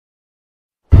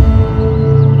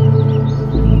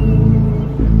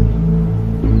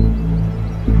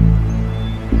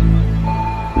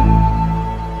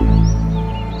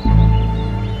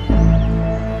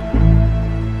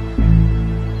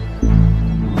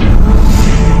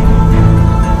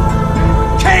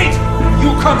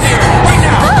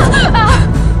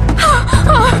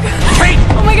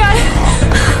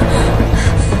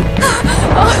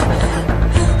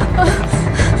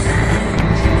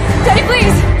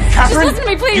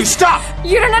please. You stop!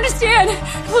 You don't understand.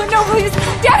 Oh, no, please.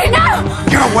 Daddy, no!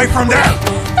 Get away from there!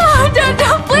 Oh, Dad,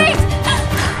 no, please!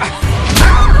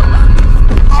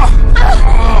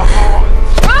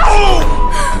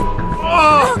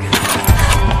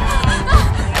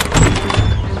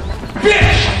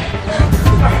 Bitch!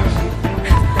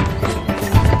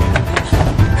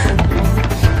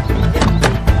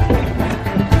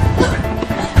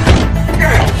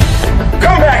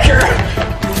 Come back here!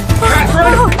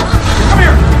 Catherine! Come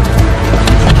here!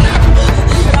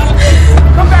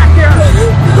 Come back here!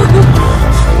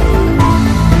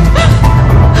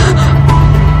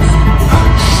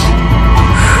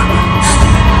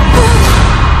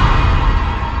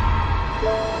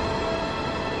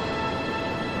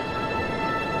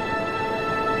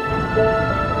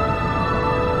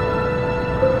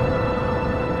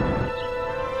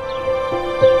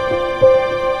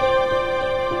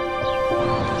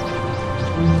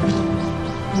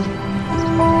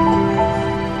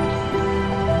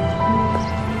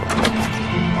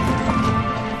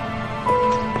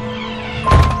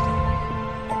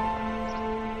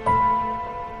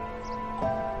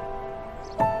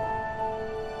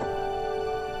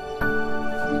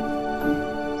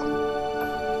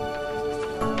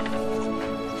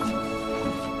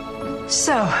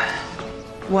 So,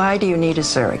 why do you need a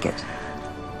surrogate?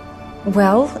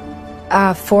 Well,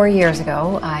 4 years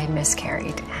ago, I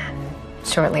miscarried, and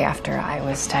shortly after, I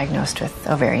was diagnosed with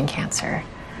ovarian cancer.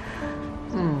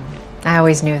 I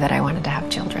always knew that I wanted to have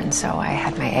children, so I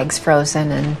had my eggs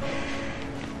frozen,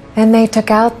 and they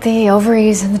took out the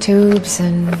ovaries and the tubes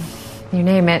and you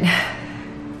name it.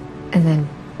 And then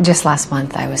just last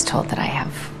month, I was told that I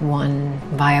have one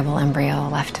viable embryo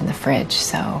left in the fridge,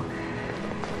 so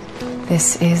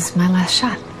this is my last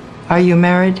shot. Are you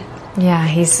married? Yeah,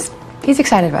 he's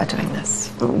excited about doing this.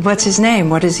 What's his name?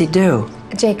 What does he do?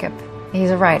 Jacob. He's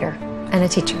a writer and a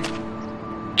teacher.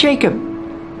 Jacob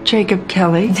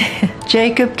Kelly.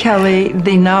 Jacob Kelly,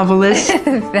 the novelist.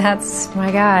 That's my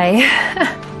guy.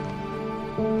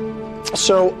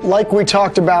 So, like we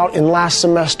talked about in last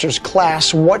semester's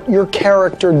class, what your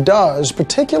character does,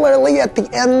 particularly at the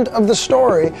end of the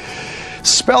story,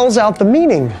 spells out the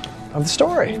meaning of the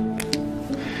story.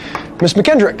 Miss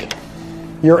McKendrick,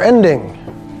 your ending.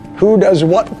 Who does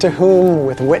what to whom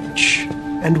with which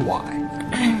and why?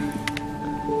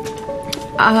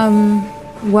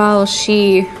 Well,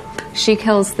 she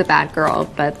kills the bad girl,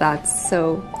 but that's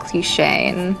so cliche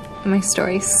and my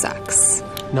story sucks.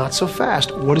 Not so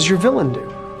fast. What does your villain do?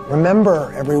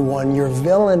 Remember, everyone, your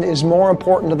villain is more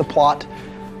important to the plot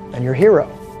than your hero.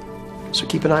 So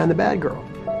keep an eye on the bad girl.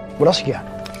 What else you got?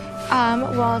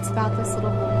 Well, it's about this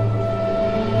little boy.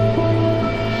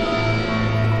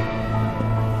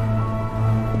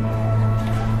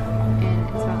 And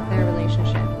it's about their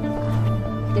relationship.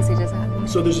 Is he just happy?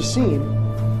 So there's a scene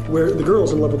where the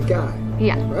girl's in love with the guy.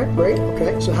 Yeah. Right? Great.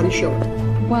 Okay. So how do you show it?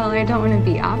 Well, I don't want to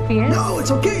be obvious. No,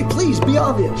 it's okay. Please be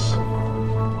obvious.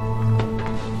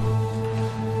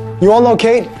 You all know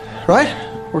Kate, right?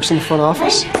 Works in the front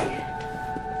office.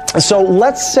 So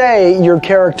let's say your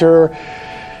character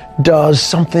does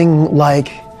something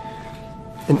like,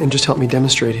 and just help me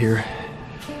demonstrate here,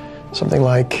 something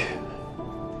like,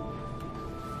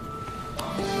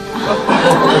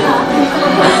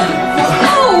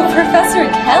 Oh, Professor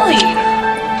Kelly.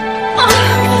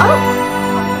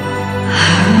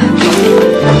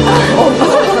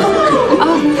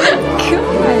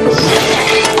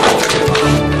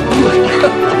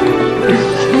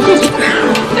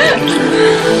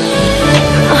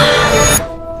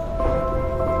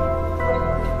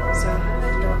 So how do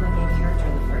I develop my main character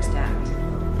in the first act?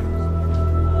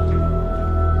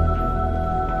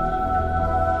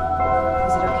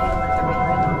 Is it okay to let the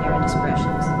reader in on their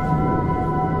indiscretions?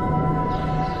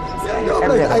 no,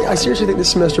 but I seriously think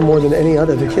this semester more than any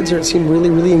other, the kids seem really,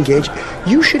 really engaged.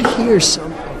 You should hear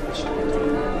some of this.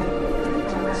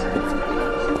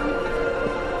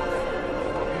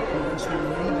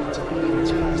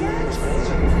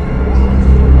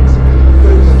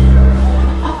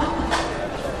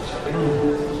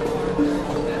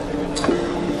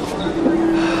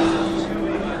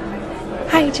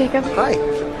 Hi, Jacob. Hi.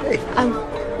 Hey.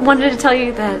 Wanted to tell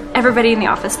you that everybody in the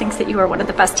office thinks that you are one of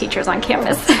the best teachers on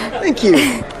campus. Thank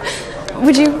you.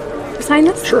 Would you sign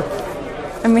this? Sure.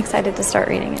 I'm excited to start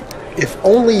reading it. If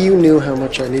only you knew how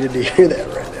much I needed to hear that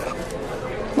right now.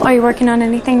 Well, are you working on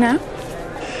anything now?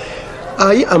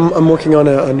 Yeah, I'm working on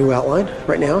a new outline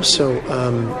right now, so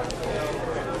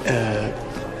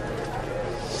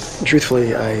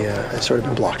truthfully, I've sort of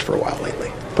been blocked for a while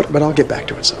lately, but I'll get back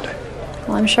to it someday.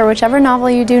 Well, I'm sure whichever novel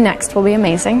you do next will be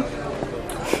amazing.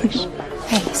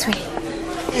 Hey, sweetie.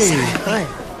 Hey, hi.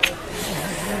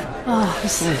 Oh, I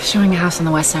was showing a house on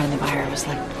the west side, and the buyer was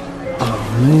like,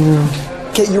 Oh,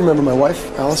 man. Kate, you remember my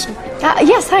wife, Allison?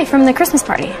 Yes, hi, from the Christmas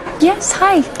party. Yes,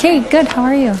 hi. Kate, good. How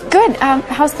are you? Good.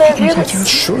 How's the can I talk to you?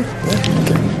 Sure. Yeah,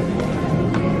 okay.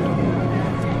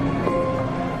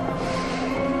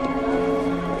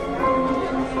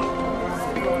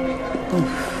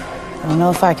 I don't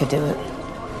know if I could do it.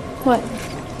 What?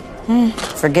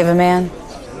 Forgive a man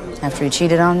after he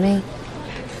cheated on me?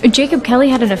 Jacob Kelly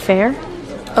had an affair?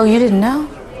 Oh, you didn't know?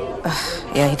 Ugh,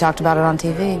 yeah, he talked about it on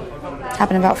TV.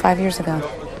 Happened about 5 years ago.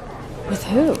 With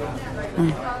who?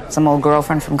 Some old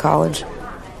girlfriend from college.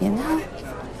 You know,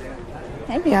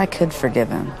 maybe I could forgive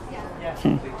him.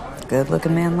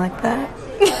 Good-looking man like that.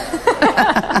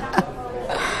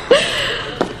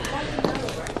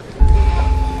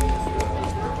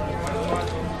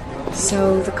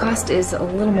 so the cost is a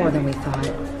little more than we thought.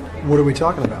 What are we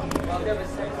talking about?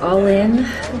 All in,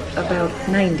 about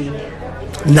 90.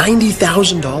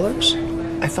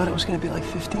 $90,000? I thought it was going to be like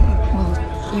 15. Well,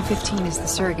 your 15 is the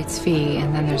surrogate's fee,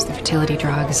 and then there's the fertility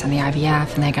drugs and the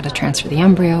IVF, and they got to transfer the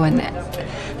embryo, and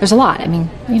there's a lot. I mean,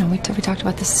 you know, we talked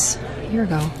about this a year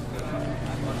ago.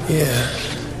 Yeah.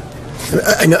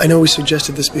 I know we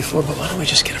suggested this before, but why don't we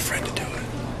just get a friend to do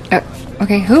it?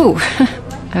 Okay, who?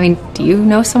 I mean, do you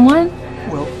know someone?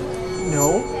 Well,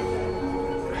 no.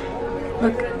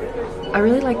 Look, I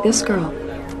really like this girl.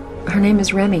 Her name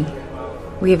is Remy.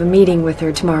 We have a meeting with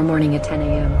her tomorrow morning at 10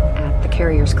 a.m. at the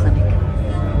Carrier's Clinic. Okay.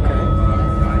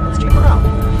 Let's check her out.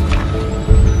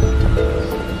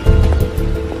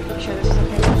 You sure this is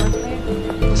okay for birthday?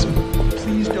 Listen,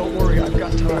 please don't worry. I've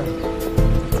got time.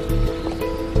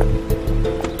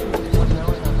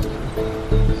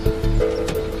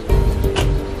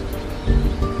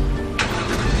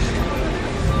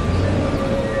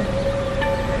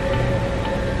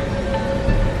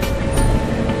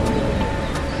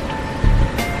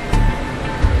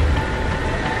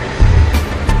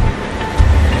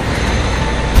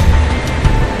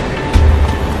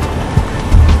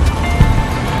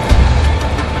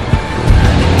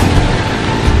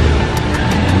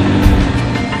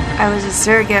 I was a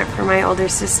surrogate for my older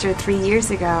sister 3 years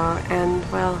ago, and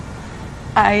well,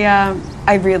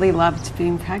 I really loved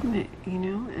being pregnant, you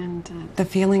know, and the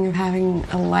feeling of having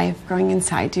a life growing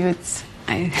inside you,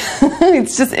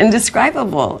 it's just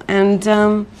indescribable, and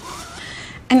I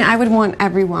would want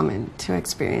every woman to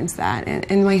experience that,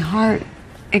 and my heart,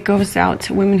 it goes out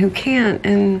to women who can't,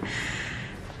 and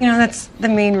you know, that's the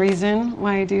main reason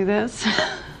why I do this.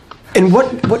 And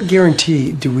what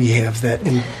guarantee do we have that,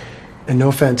 and no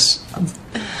offense,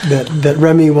 that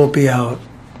Remy won't be out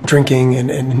drinking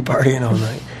and partying all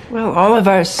night? Well, all of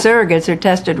our surrogates are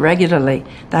tested regularly.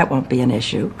 That won't be an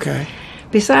issue. Okay.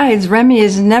 Besides, Remy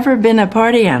has never been a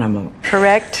party animal,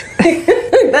 correct?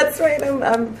 That's right,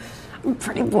 I'm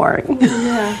pretty boring.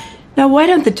 Yeah. Now, why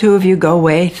don't the two of you go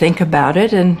away, think about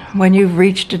it, and when you've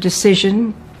reached a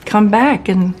decision, come back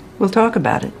and we'll talk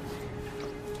about it.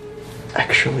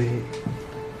 Actually,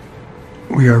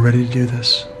 we are ready to do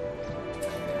this.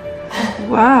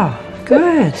 Wow,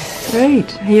 good,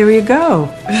 great. Here you go.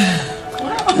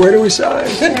 Where do we sign?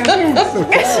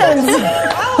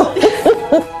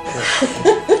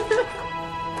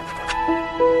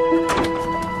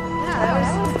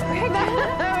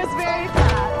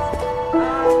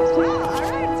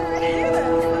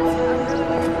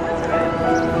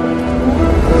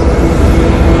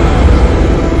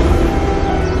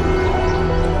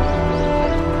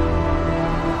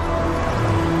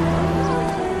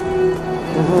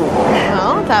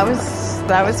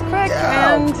 That was quick,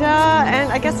 Yeah. and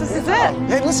I guess this is it.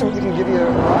 Hey, listen, we can give you a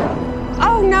ride.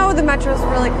 Oh no, the metro's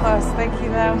really close. Thank you,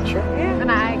 though. Sure. Yeah.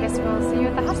 And I guess we'll see you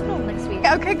at the hospital next week.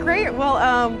 Okay, great. Well,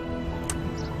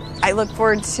 I look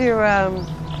forward to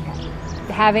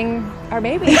Having our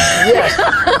baby. Yes.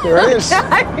 There it is.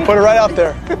 Put it right out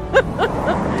there.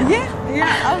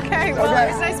 Yeah. Okay. Well, Okay.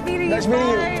 it was nice meeting you. Nice meeting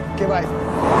you. Bye. Okay, bye.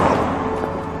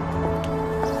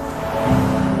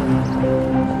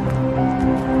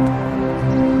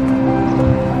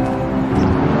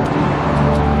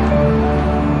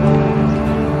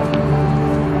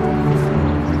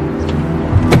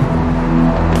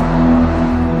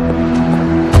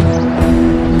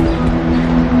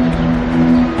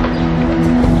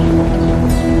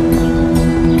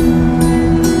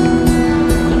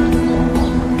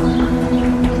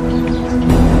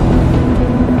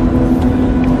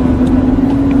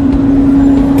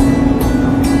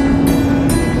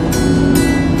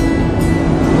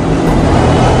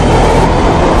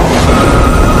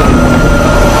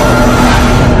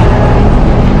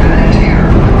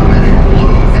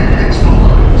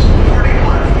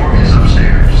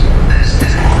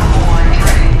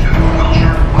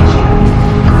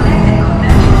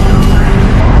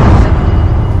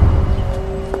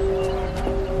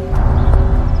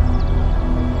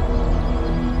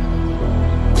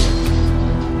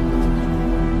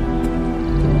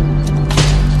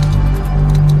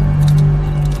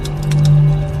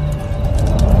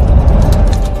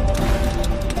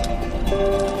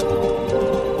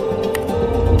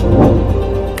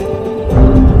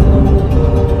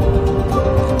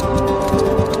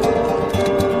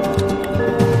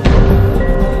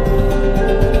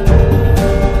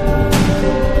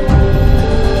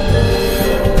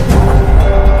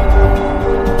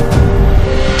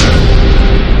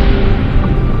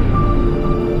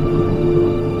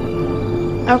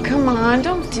 Oh, come on,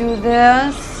 don't do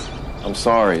this. I'm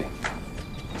sorry.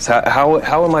 So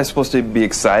how am I supposed to be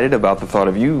excited about the thought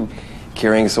of you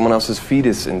carrying someone else's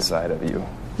fetus inside of you?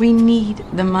 We need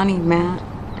the money, Matt.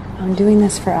 I'm doing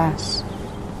this for us.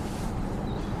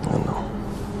 I know.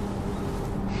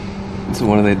 So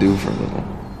what do they do for a living?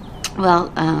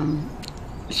 Well,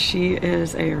 she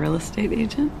is a real estate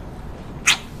agent.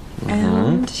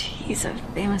 And he's a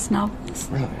famous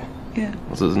novelist. Really? Yeah.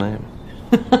 What's his name?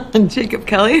 Jacob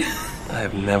Kelly. I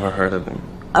have never heard of him.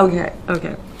 Okay.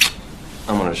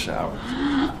 I'm gonna shower.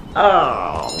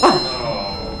 Oh.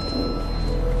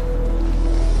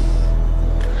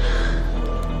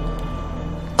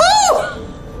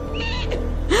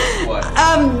 What?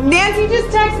 Nancy just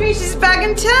texted me. She's back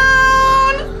in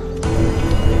town.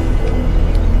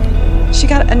 She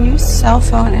got a new cell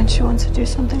phone and she wants to do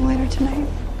something later tonight.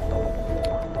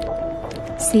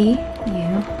 See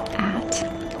you at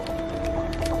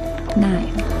 9.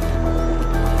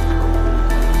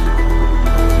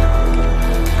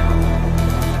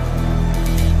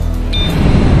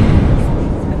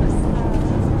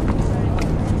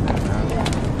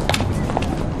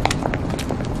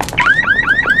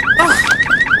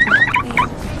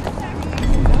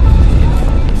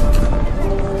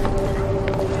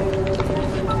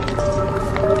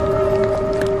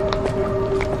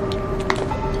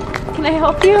 Can I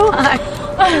help you?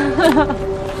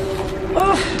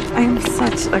 I'm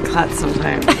such a klutz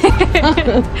sometimes.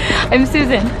 I'm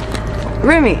Susan.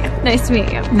 Remy. Nice to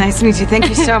meet you. Nice to meet you. Thank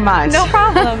you so much. No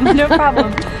problem. No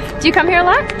problem. Do you come here a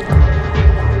lot?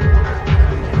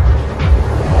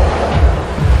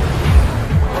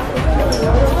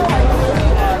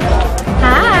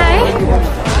 Hi.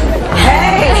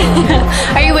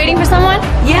 Hey. Are you waiting for someone?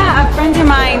 Yeah, a friend of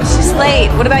mine. She's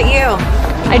late. What about you?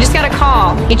 I just got a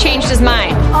call. He changed his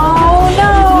mind. Oh,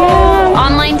 no. Yeah.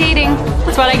 Online dating.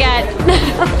 That's what I get.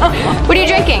 What are you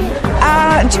drinking?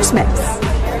 Juice mix.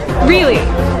 Really?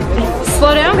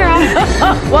 Slow down, girl.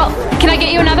 Well, can I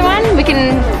get you another one? We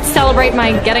can celebrate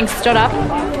my getting stood up.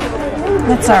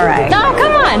 That's all right. No,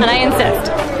 come on. And I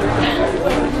insist.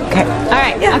 Okay. All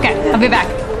right. Yeah. Okay. I'll be back.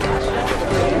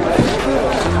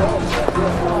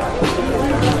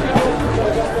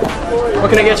 What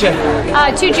can I get you?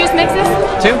 2 juice mixes.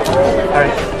 2? All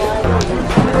right.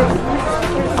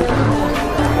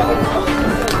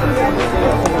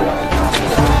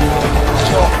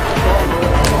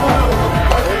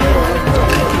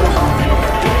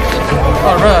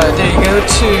 All right, there you go.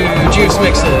 2 juice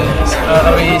mixes.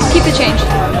 Louise. Keep the change.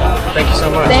 Thank you so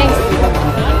much. Thanks.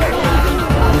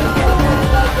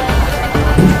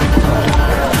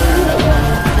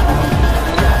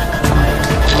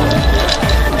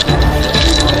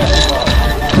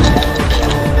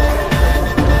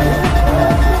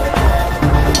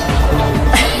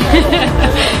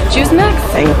 Juice mix?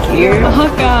 Thank you.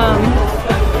 Welcome.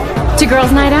 To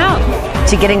girls' night out.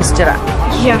 To getting stood up.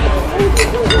 Yeah.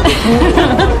 I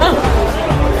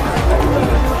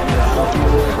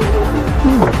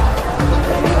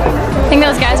think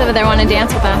those guys over there want to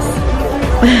dance with us.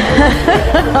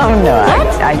 Oh, no,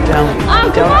 I don't.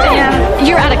 Oh, come on. dance.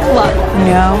 You're at a club.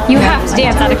 No. You have to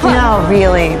dance at a club. No,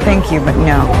 really. Thank you, but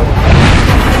no.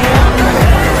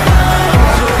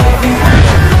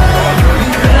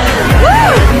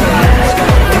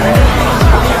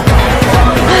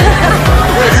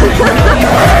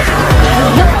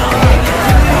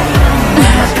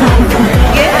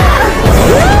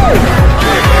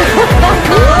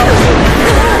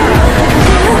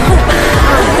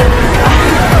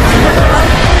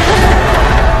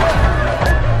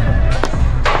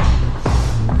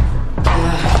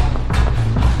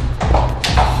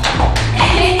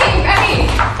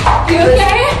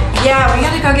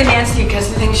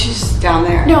 Down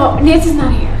there. No, Nancy's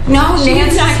not here. No,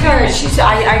 Nancy's not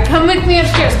here. I Come with me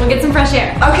upstairs. We'll get some fresh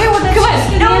air. Okay, well, that's come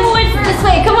on. No, wait for this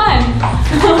way. Come on.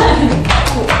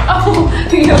 Oh,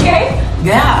 are you okay?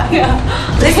 Yeah.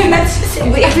 Listen, that's just,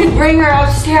 if we bring her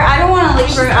upstairs, I don't want to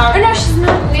leave her out. Oh, no, she's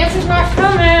not. Nancy's not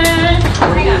coming.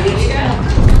 Hang on.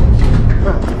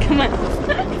 Come on.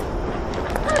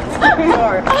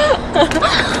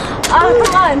 Oh,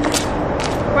 come on.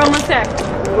 We're almost there.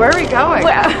 Where are we going?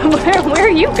 Where are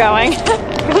you going?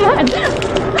 Come on.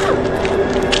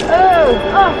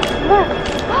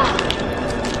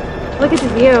 Look at the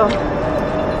view.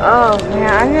 Oh,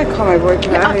 man, I'm going to call my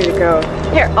boyfriend. I need to go.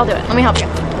 Here, I'll do it. Let me help you.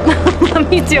 Let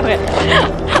me do it.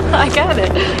 I got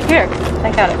it. Here,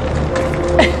 I got it.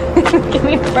 Give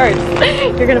me first.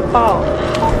 You're going to fall.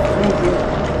 Thank you.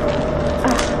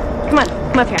 Come on.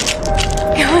 Come up here.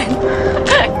 Come on.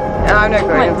 No, I'm not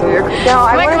going up there. No,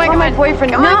 I want to call my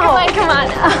boyfriend. No, come on.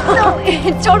 No,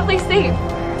 it's totally safe.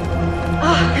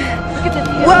 Look at this.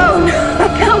 Whoa!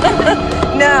 Come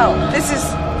on. No, this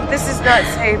is not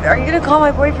safe. Are you gonna call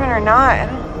my boyfriend or not? I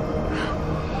don't...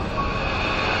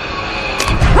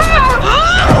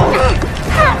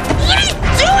 What are you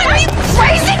doing? Are you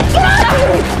crazy?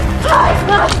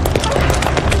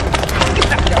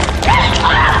 Get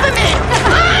off of me!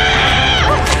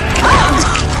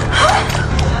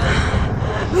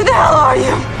 Who the hell are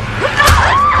you?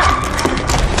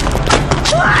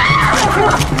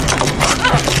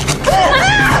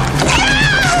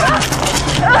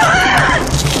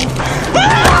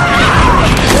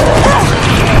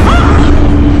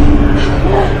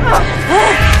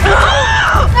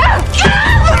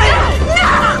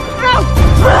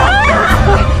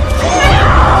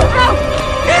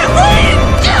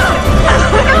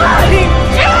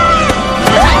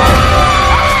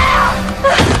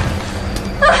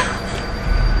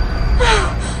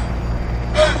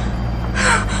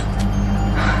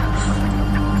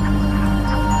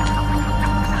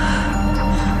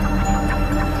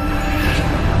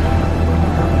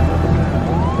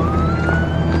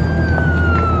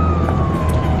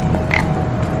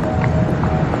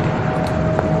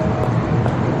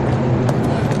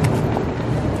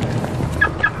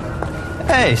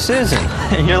 Hey, Susan,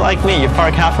 you're like me. You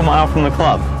park half a mile from the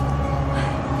club.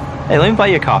 Hey, let me buy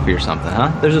you a coffee or something,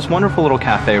 huh? There's this wonderful little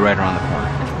cafe right around the corner.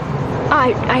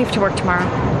 I have to work tomorrow.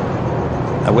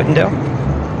 At Whittendale?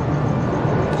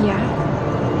 Yeah.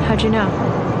 How'd you know?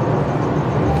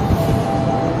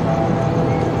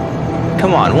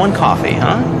 Come on, one coffee,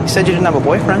 huh? You said you didn't have a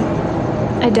boyfriend?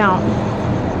 I don't,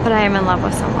 but I am in love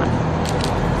with someone.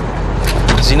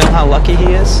 Does he know how lucky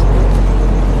he is?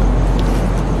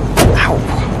 Ow.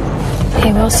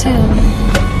 He will soon.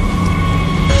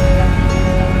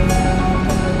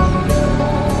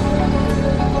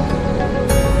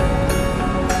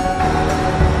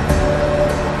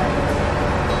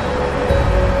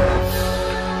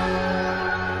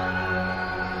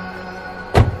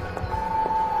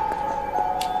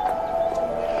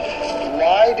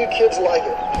 Why do kids like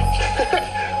it?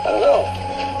 I don't know.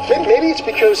 Maybe it's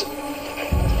because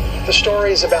the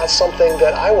story is about something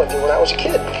that I went through when I was a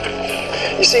kid.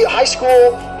 You see, high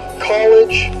school,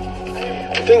 college,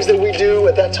 things that we do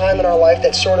at that time in our life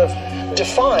that sort of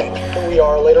define who we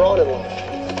are later on in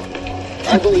life.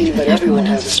 I believe that everyone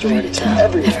has a story to tell.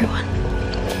 Everyone.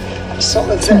 Some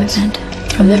event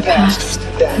from their past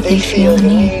that they feel the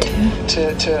need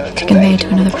to convey to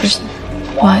another person.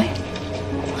 Why?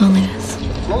 Loneliness.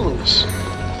 Loneliness.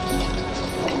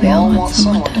 We all want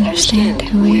someone to understand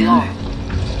who we are.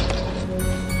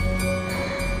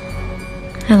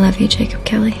 I love you, Jacob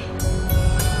Kelly.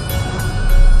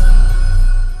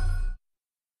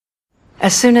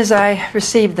 As soon as I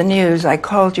received the news, I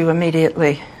called you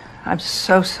immediately. I'm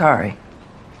so sorry.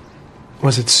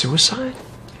 Was it suicide?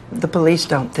 The police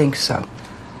don't think so.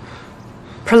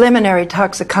 Preliminary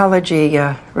toxicology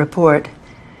report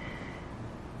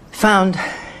found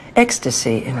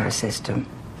ecstasy in her system.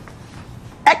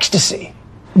 Ecstasy?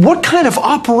 What kind of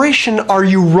operation are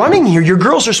you running here? Your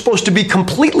girls are supposed to be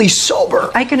completely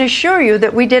sober. I can assure you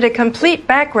that we did a complete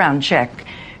background check,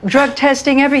 drug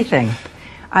testing, everything.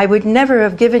 I would never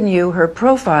have given you her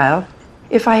profile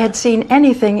if I had seen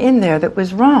anything in there that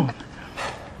was wrong.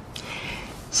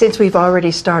 Since we've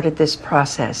already started this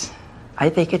process, I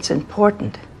think it's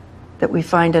important that we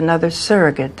find another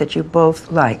surrogate that you both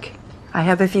like. I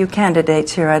have a few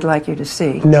candidates here I'd like you to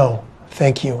see. No,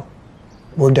 thank you.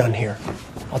 We're done here.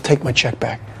 I'll take my check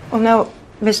back. Well, no,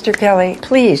 Mr. Kelly,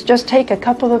 please, just take a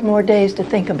couple of more days to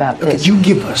think about this. Okay, you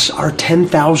give us our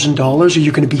 $10,000 or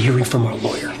you're going to be hearing from our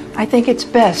lawyer. I think it's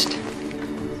best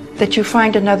that you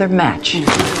find another match.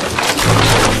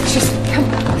 Just come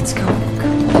on, let's go.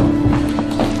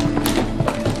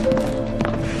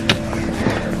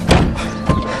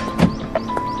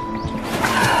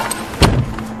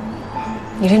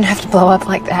 You didn't have to blow up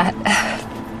like that.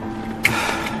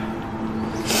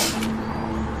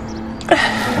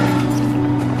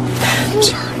 I'm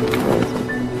sorry.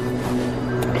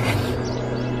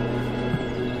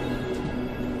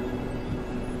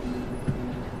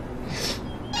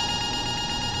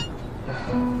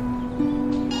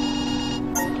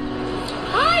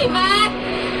 Hi, Matt!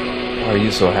 Why are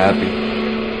you so happy?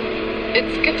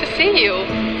 It's good to see you.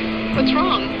 What's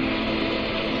wrong?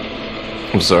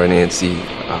 I'm sorry, Nancy.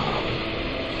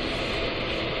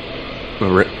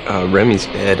 Remy's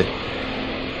dead.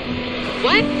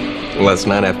 What? Last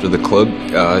night after the club,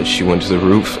 she went to the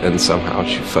roof and somehow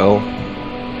she fell.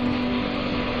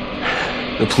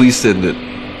 The police said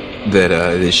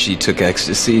that she took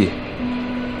ecstasy.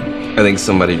 I think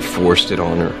somebody forced it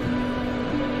on her.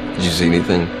 Did you see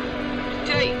anything?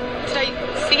 Did I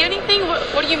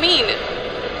What do you mean?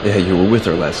 Yeah, you were with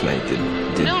her last night, did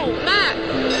No, Matt.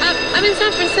 I'm in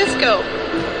San Francisco.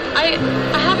 I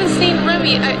haven't seen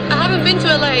Remy. I haven't been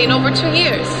to LA in over 2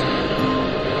 years.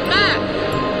 Matt.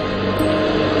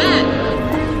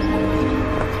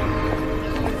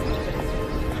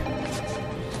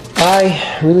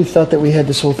 I really thought that we had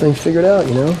this whole thing figured out,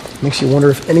 you know? Makes you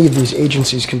wonder if any of these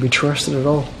agencies can be trusted at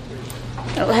all.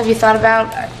 Well, have you thought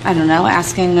about, I don't know,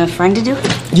 asking a friend to do it?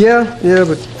 Yeah,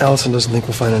 but Allison doesn't think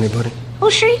we'll find anybody. Well,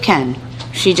 sure you can.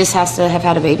 She just has to have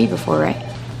had a baby before, right?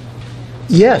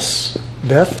 Yes.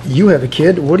 Beth, you have a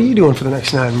kid. What are you doing for the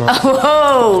next 9 months?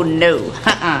 Oh, no.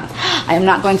 I am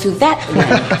not going through that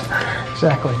again.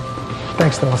 Exactly.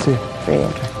 Thanks, though. I'll see you. Great.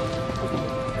 Okay.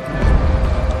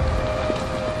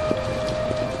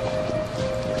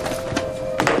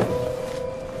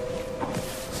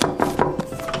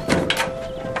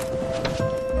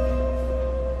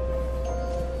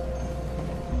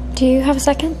 Do you have a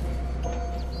second?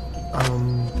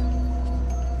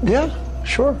 Yeah,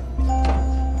 sure.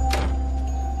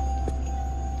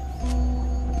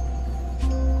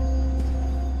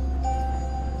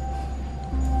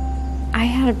 I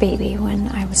had a baby when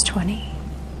I was 20.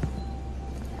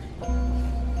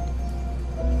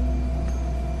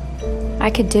 I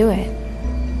could do it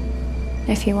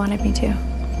if you wanted me to.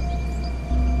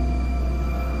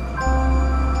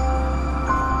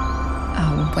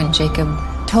 When Jacob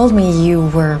told me you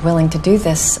were willing to do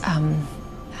this, I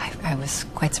was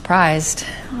quite surprised.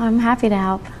 I'm happy to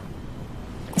help.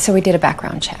 So we did a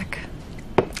background check.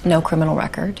 No criminal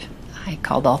record. I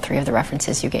called all 3 of the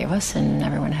references you gave us, and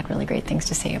everyone had really great things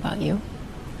to say about you.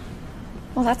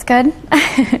 Well, that's good.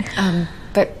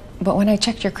 But when I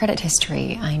checked your credit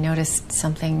history, I noticed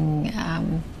something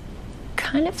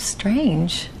kind of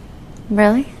strange.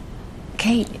 Really?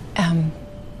 Kate,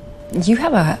 you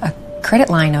have a credit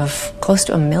line of close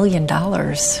to $1 million,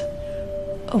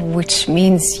 which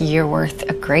means you're worth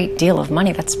a great deal of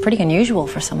money. That's pretty unusual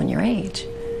for someone your age.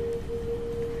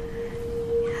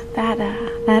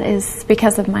 That is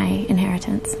because of my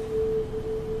inheritance.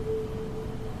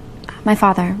 My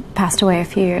father passed away a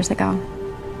few years ago.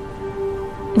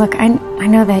 Look, I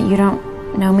know that you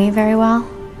don't know me very well,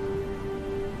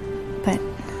 but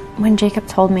when Jacob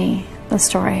told me the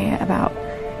story about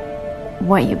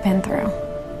what you've been through,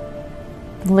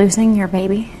 losing your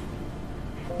baby,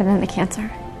 and then the cancer,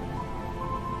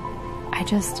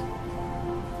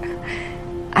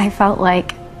 I felt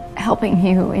like helping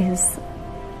you is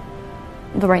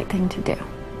the right thing to do.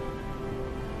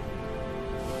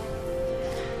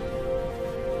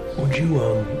 Would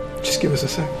you, just give us a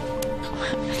sec?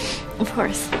 Of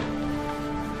course.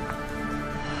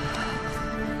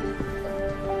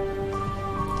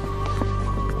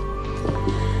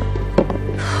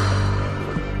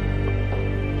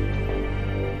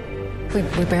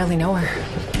 We barely know her.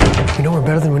 We know her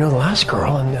better than we know the last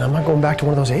girl, and I'm not going back to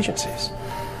one of those agencies.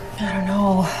 I don't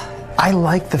know. I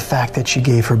like the fact that she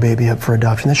gave her baby up for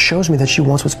adoption. That shows me that she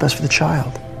wants what's best for the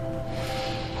child.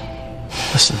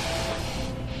 Listen,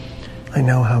 I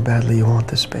know how badly you want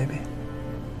this baby.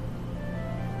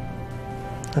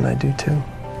 And I do too.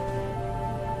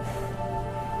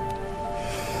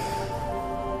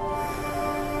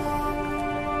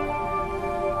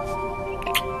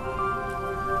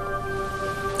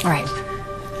 All right.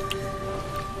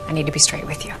 I need to be straight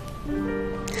with you.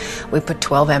 We put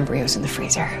 12 embryos in the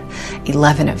freezer.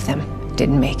 11 of them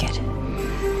didn't make it.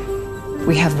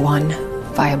 We have one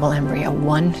viable embryo,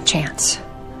 one chance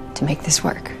to make this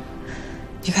work.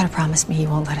 You gotta promise me you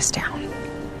won't let us down.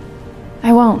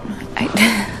 I won't.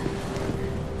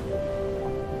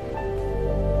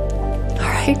 All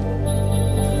right.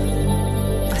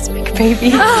 Let's make a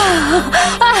baby.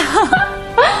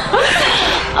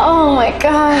 Oh my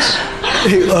gosh.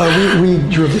 Hey, we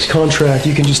drew up this contract.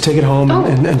 You can just take it home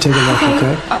and take a look,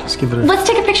 okay? Let's give it a... Let's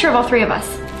take a picture of all 3 of us.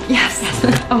 Yes.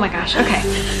 Oh my gosh. Okay.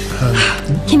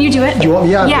 Can you do it? Do you want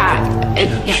me? Yeah.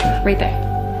 Yeah. Sure. Right there.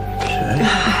 Okay.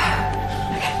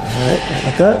 All right,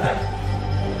 like that.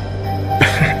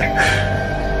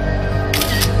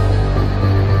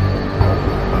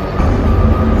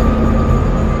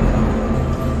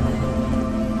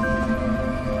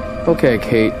 Okay,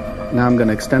 Kate. Now I'm going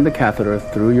to extend the catheter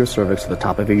through your cervix to the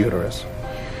top of your uterus.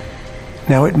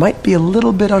 Now, it might be a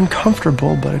little bit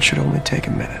uncomfortable, but it should only take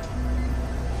a minute.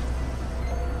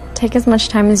 Take as much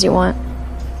time as you want.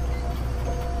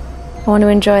 I want to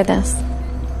enjoy this.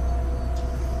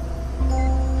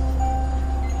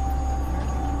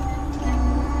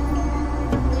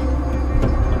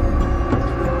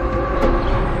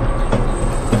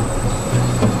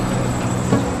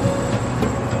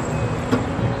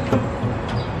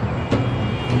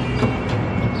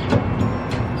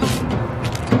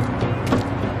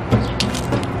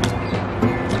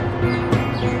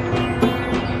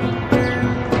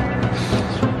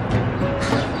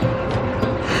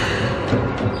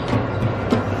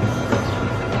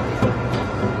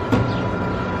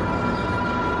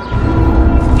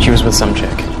 was with some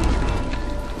chick.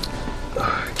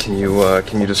 Can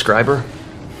you describe her?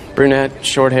 Brunette,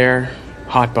 short hair,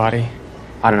 hot body.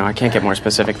 I don't know, I can't get more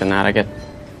specific than that. I get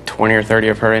 20 or 30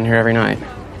 of her in here every night.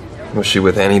 Was she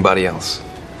with anybody else?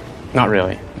 Not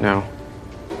really, no.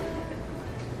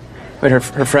 But her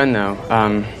friend,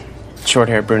 though,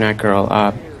 short-haired brunette girl,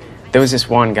 there was this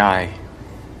one guy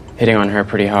hitting on her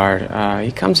pretty hard.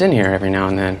 He comes in here every now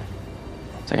and then.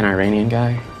 It's like an Iranian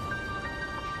guy.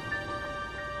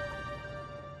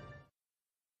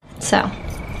 So,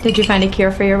 did you find a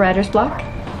cure for your writer's block?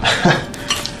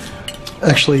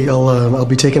 Actually, I'll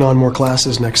be taking on more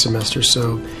classes next semester,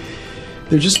 so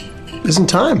there just isn't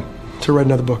time to write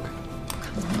another book.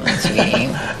 Hey,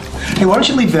 why don't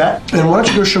you leave that, and why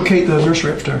don't you go show Kate the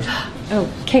nursery upstairs?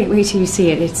 Oh, Kate, wait till you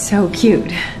see it. It's so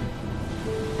cute.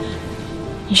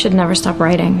 You should never stop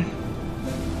writing.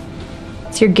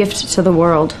 It's your gift to the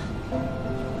world.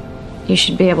 You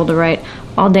should be able to write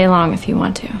all day long if you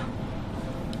want to.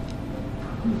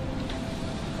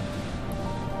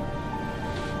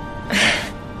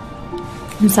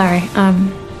 I'm sorry. I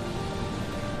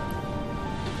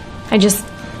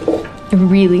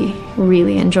really,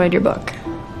 really enjoyed your book.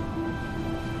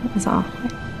 That's all.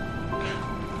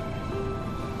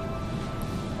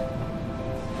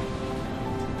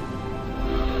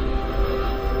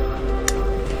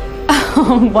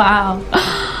 Oh, wow.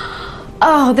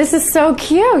 Oh, this is so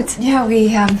cute. Yeah, we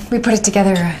put it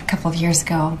together a couple of years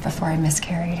ago before I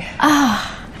miscarried.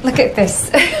 Ah, Look at this.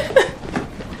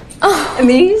 oh,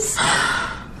 These?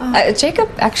 Jacob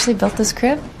actually built this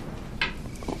crib.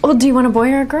 well, do you want a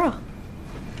boy or a girl?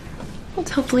 Well,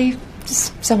 hopefully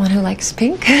just someone who likes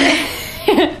pink.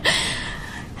 Have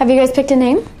you guys picked a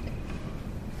name?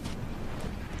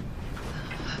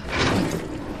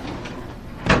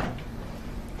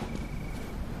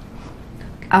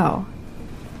 Oh,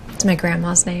 it's my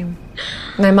grandma's name.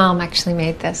 My mom actually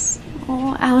made this.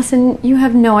 Oh, Allison, you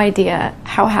have no idea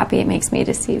how happy it makes me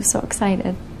to see you so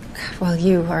excited. Well,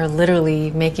 you are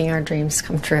literally making our dreams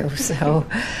come true, so.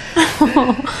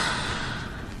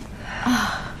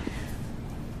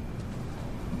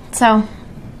 So,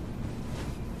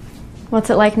 what's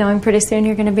it like knowing pretty soon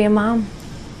you're going to be a mom?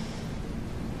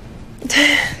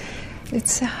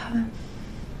 It's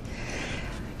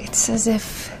as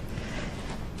if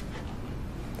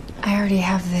I already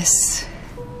have this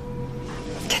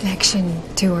connection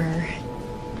to her,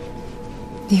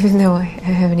 even though I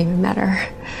haven't even met her.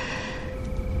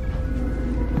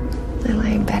 I lie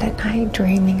in bed at night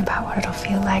dreaming about what it'll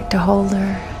feel like to hold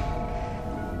her.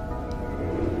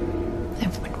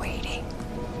 I've been waiting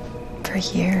for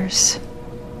years,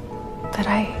 but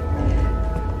I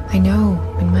know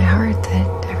in my heart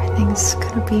that everything's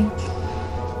gonna be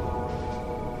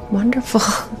wonderful.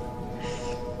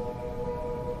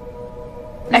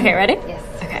 Okay, ready? Yes.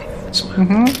 Okay.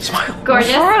 Smile. Smile. Gorgeous.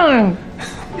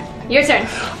 Your turn.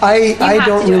 I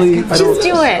don't really. Just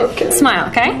do it. Okay. Smile,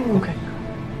 okay? Okay.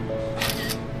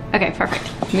 Okay, perfect.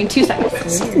 Give me 2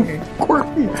 seconds.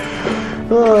 Quirky.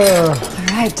 All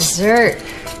right, dessert.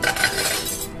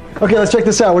 Okay, let's check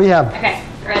this out. What do you have? Okay,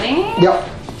 ready? Yep.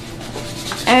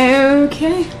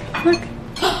 Okay. Look.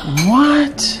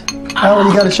 What? Alan,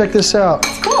 you got to check this out.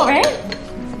 Cool, right?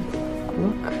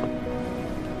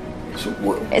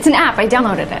 It's an app. I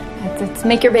downloaded it. It's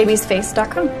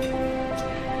makeyourbabiesface.com. Oh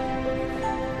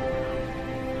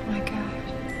my god.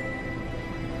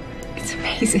 It's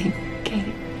amazing,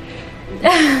 Kate.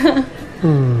 I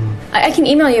can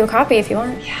email you a copy if you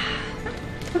want. Yeah.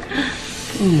 Okay.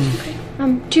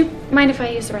 Do you mind if I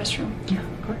use the restroom? Yeah,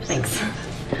 of course. Thanks.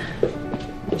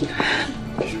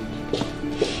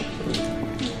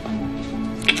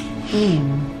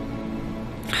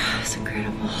 It's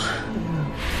incredible.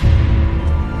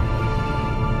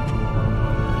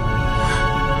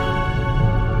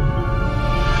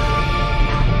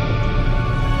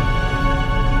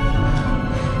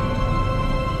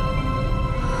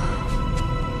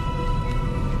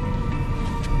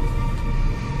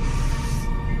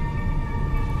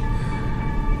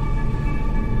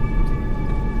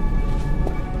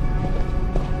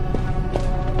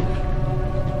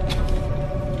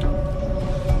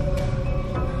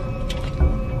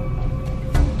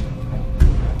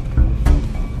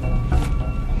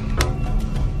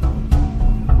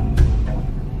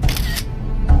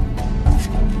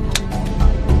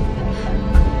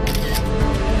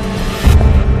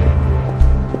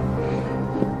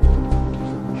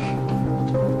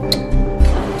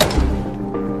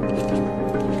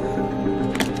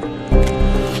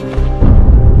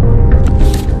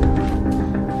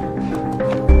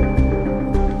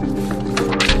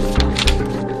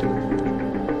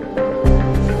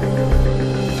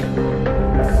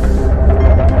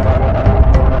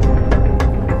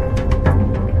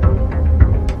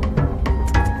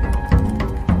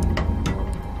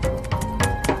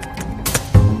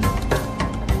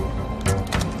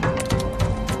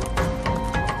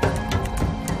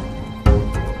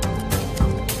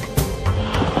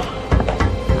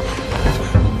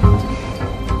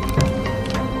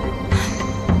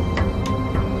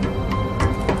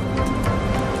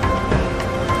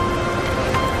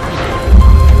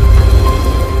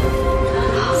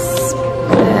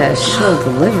 Special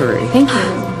delivery. Thank you.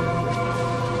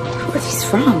 Who are these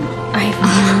from? I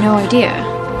have no idea.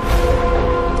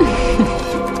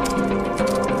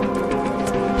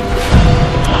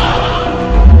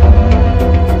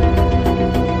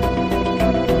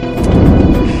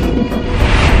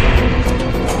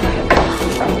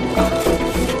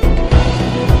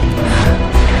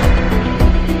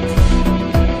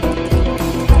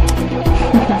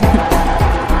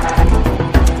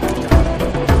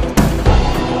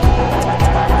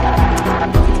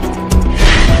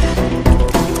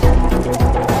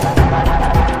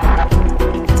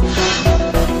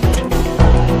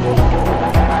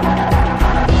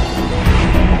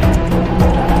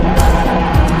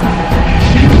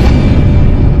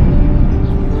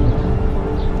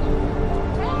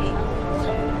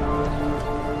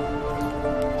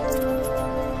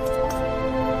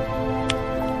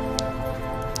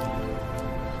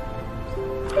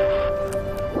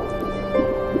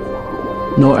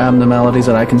 No abnormalities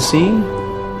that I can see.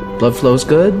 Blood flow's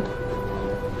good.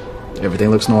 Everything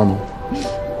looks normal.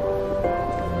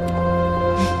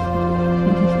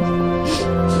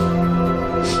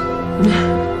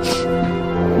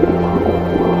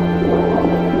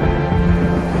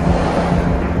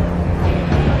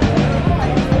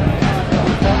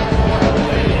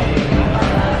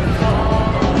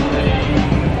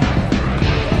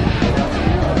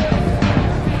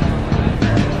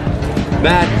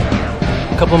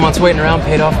 Matt, a couple months waiting around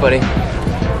paid off, buddy.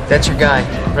 That's your guy,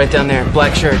 right down there,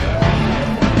 black shirt.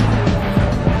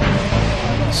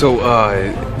 So,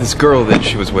 this girl that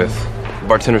she was with, the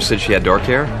bartender said she had dark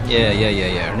hair? Yeah.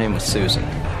 Her name was Susan.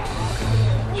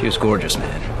 She was gorgeous,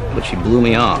 man, but she blew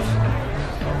me off.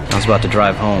 I was about to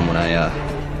drive home when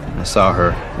I saw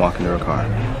her walk into her car.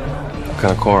 What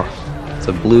kind of car? It's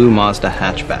a blue Mazda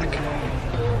hatchback.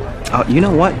 Oh, you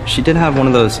know what? She did have one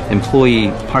of those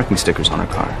employee parking stickers on her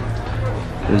car.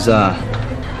 It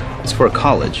was for a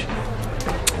college.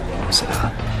 What was it,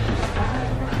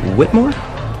 Whitmore?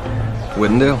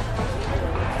 Whittendale?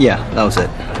 Yeah, that was it.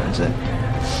 That was it.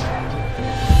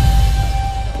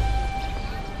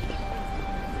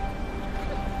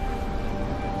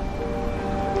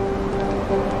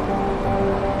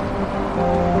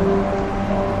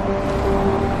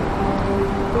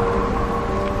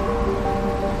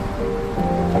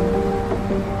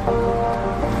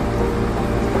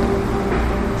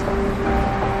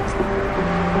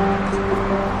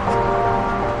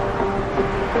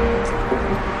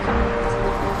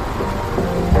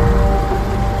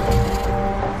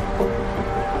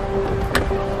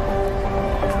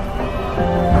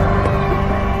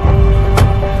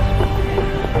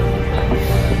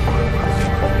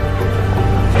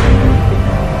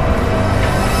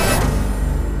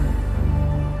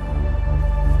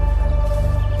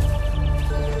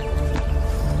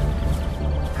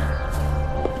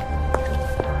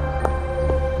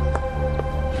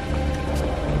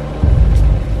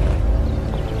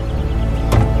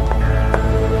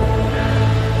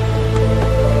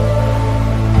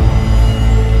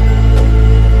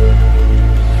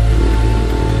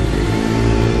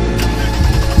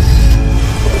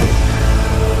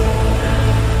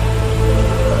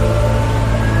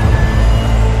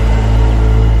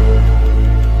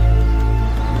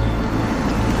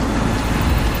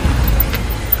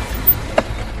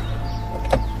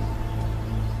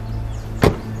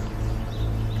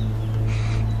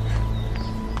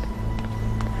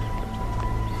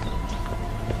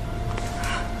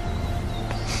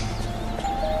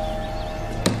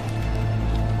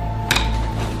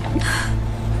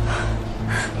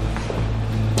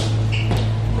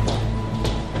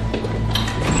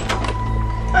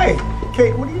 Hey,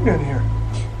 Kate, what are you doing here?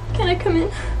 Can I come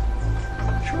in?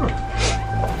 Sure.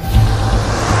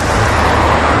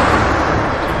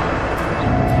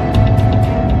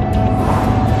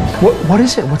 What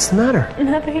is it? What's the matter?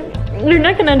 Nothing. You're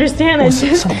not gonna understand. Well, I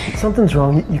just. something's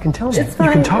wrong. You can tell me. It's fine.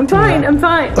 You can talk I'm to me. fine. I'm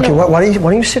fine. Okay, No. why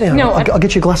don't you sit down? No, I'll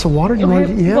get you a glass of water. Do you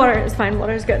want? Yeah. Water is fine.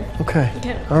 Water is good. Okay.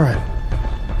 Yeah. All right.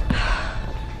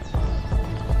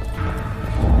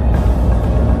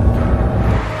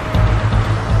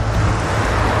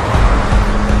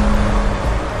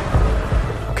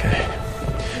 Okay.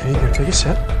 There you go. Take a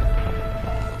sip.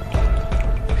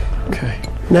 Okay.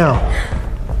 Now,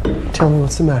 tell me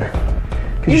what's the matter.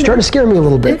 Because you're starting to scare me a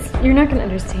little bit. You're not gonna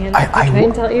understand. I I'll try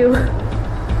and tell you.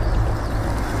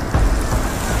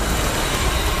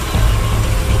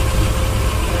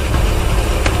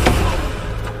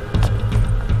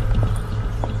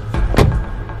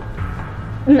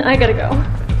 I gotta go.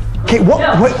 Kate, what?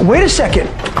 No. Wait a second.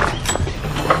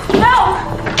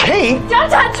 No! Kate! Don't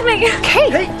touch me!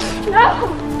 Kate!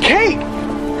 No! Kate!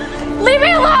 Leave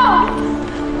me alone!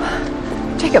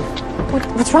 Jacob,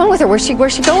 what's wrong with her? Where's she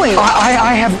going?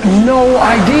 I have no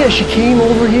idea. She came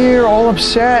over here all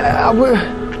upset.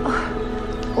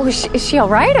 Is she all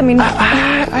right? I mean,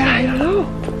 I don't know.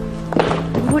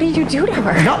 What did you do to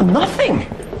her? Nothing.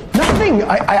 Nothing.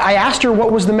 I asked her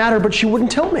what was the matter, but she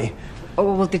wouldn't tell me.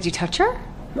 Oh, well, did you touch her?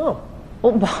 No.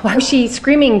 Well, why was she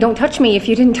screaming, "Don't touch me," if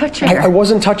you didn't touch her? I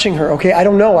wasn't touching her, okay? I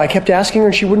don't know. I kept asking her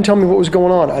and she wouldn't tell me what was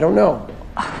going on. I don't know.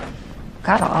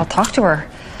 God, I'll talk to her.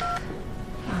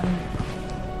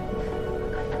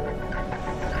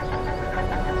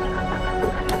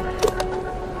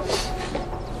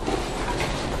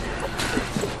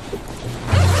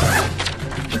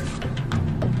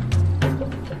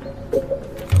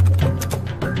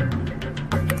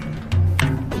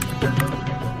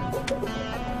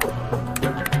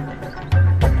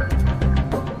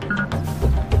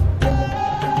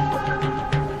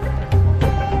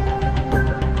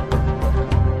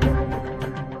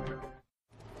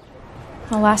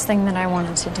 The last thing that I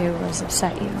wanted to do was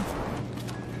upset you.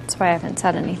 That's why I haven't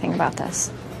said anything about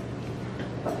this.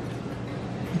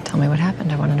 Tell me what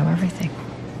happened. I want to know everything.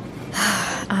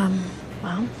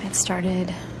 Well, it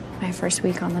started my first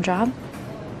week on the job.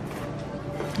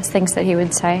 There's things that he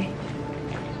would say.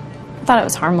 I thought it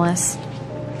was harmless.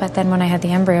 But then when I had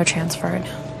the embryo transferred,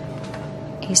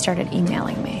 he started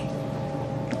emailing me.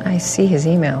 I see his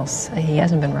emails. He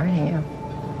hasn't been writing you.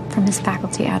 From his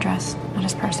faculty address, not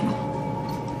his personal.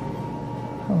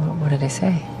 What did he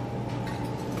say?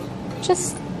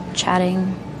 Just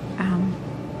chatting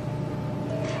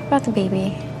about the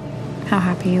baby, how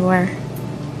happy you were.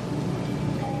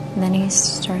 And then he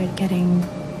started getting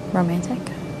romantic.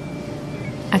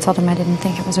 I told him I didn't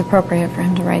think it was appropriate for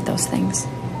him to write those things.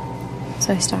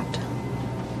 So I stopped.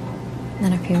 And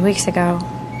then a few weeks ago,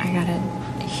 I got a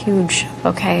huge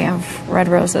bouquet of red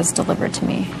roses delivered to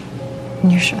me.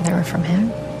 And you're sure they were from him?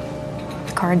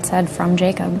 The card said, "From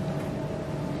Jacob."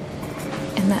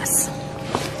 And this.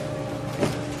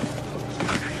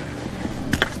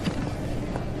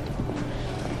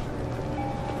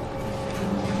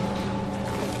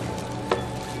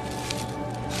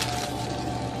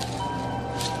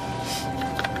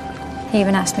 He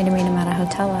even asked me to meet him at a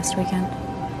hotel last weekend.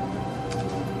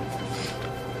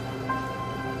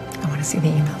 I want to see the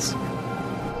emails.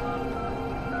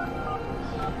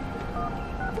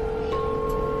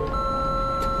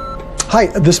 Hi,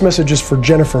 this message is for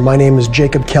Jennifer. My name is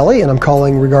Jacob Kelly, and I'm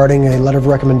calling regarding a letter of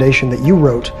recommendation that you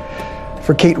wrote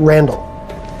for Kate Randall.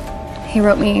 He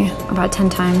wrote me about 10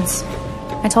 times.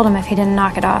 I told him if he didn't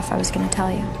knock it off, I was going to tell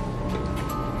you.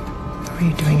 What were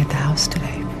you doing at the house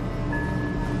today?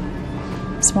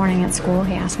 This morning at school,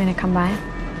 he asked me to come by.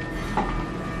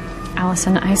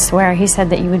 Allison, I swear he said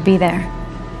that you would be there.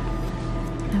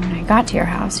 And when I got to your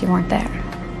house, you weren't there.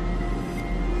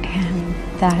 And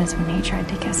that is when he tried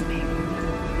to kiss me.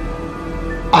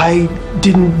 I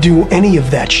didn't do any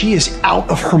of that. She is out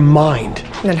of her mind.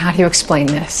 Then how do you explain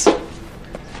this?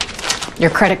 Your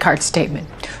credit card statement.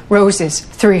 Roses,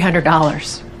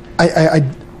 $300. I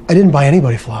didn't buy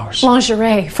anybody flowers.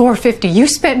 Lingerie, $450. You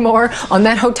spent more on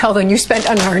that hotel than you spent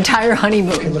on our entire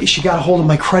honeymoon. Okay, look, she got a hold of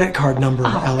my credit card number,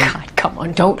 Ellen. God, come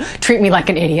on. Don't treat me like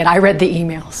an idiot. I read the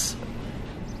emails.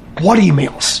 What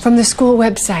emails? From the school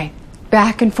website.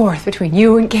 Back and forth between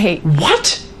you and Kate.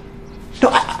 What? No,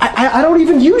 I don't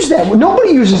even use that. Nobody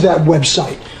uses that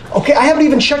website. Okay, I haven't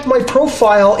even checked my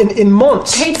profile in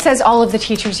months. Kate says all of the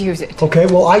teachers use it. Okay,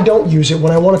 well, I don't use it.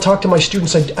 When I want to talk to my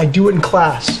students, I do it in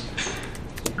class.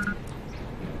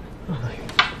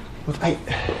 Look, I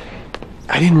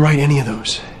didn't write any of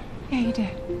those. Yeah, you did.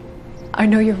 I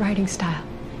know your writing style.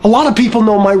 A lot of people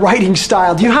know my writing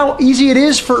style. Do you know how easy it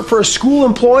is for a school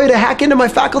employee to hack into my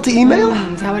faculty email?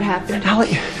 Is that what happened?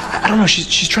 Allie, I don't know.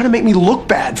 She's trying to make me look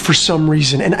bad for some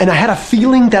reason. And I had a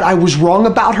feeling that I was wrong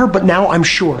about her, but now I'm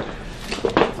sure.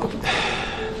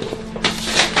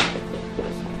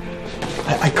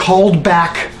 I called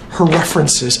back her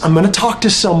references. I'm going to talk to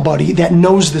somebody that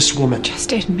knows this woman.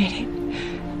 Just admit it.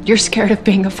 You're scared of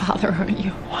being a father, aren't you?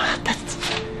 What?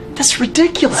 That's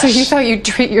ridiculous. So you thought you'd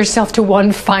treat yourself to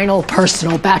one final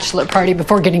personal bachelor party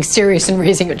before getting serious and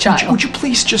raising a child? Would you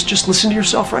please just listen to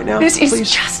yourself right now? This is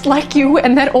just like you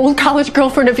and that old college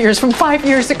girlfriend of yours from 5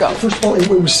 years ago. First of all, it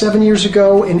was 7 years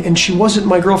ago, and she wasn't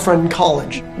my girlfriend in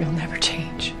college. You'll never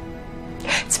change.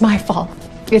 It's my fault.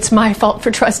 It's my fault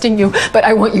for trusting you, but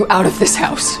I want you out of this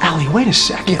house. Allie, wait a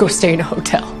second. You go stay in a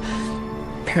hotel.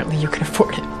 Apparently you can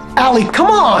afford it. Allie, come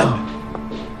on!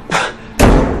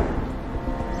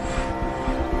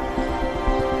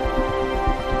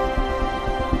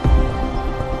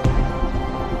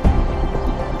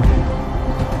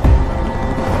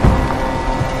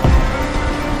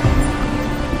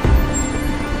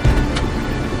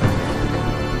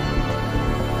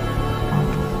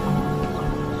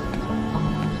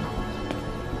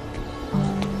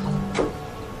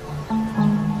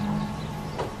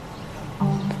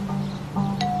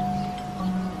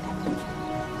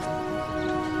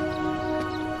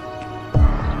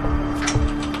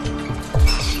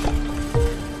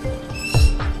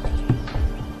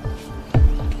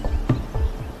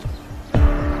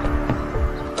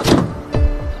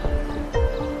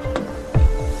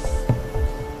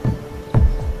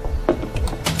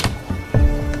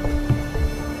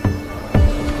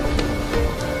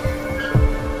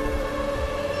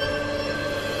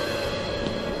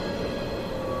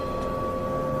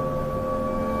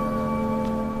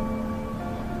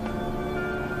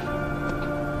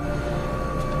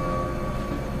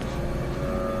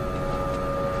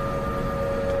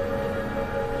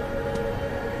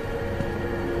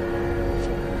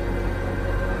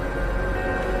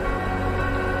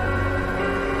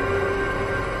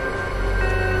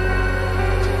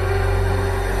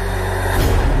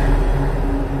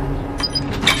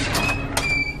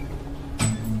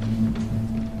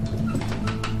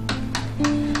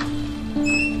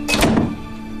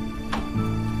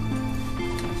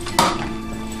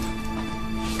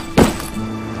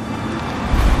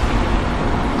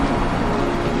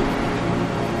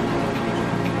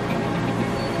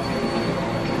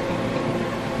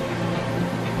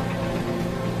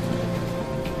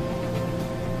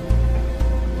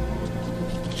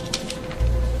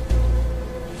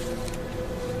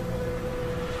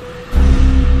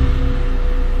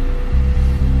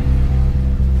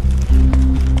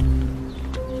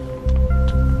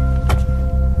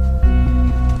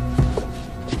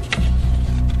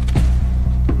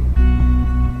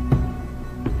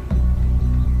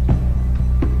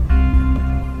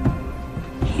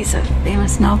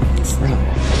 famous novelist. Really?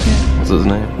 What's his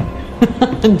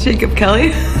name? Jacob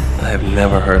Kelly. I have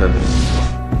never heard of him.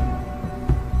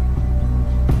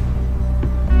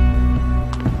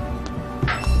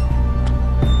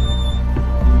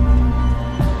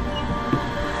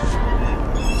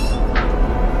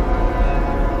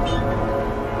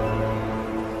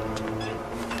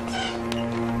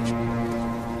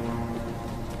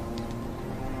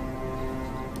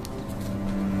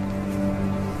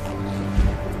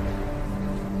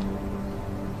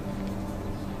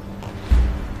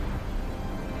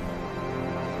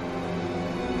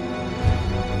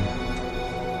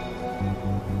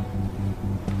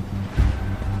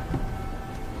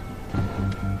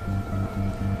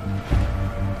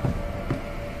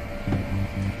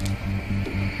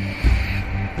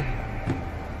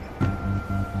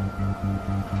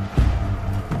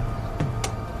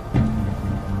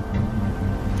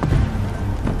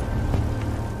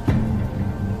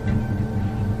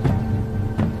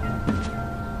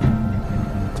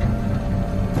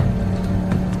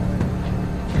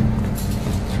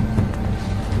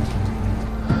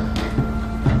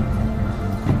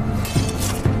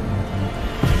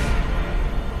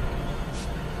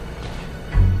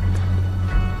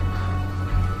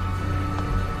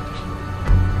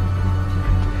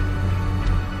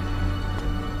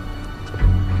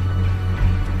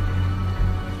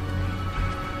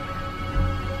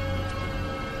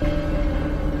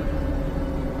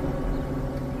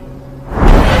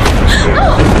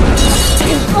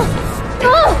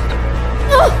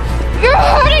 You're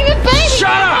hurting the baby! Shut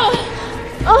up!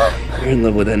 You're in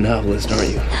love with that novelist, aren't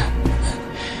you?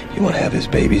 You want to have his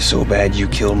baby so bad you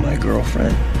killed my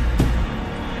girlfriend?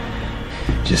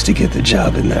 Just to get the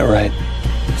job, isn't that right?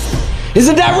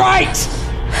 Isn't that right?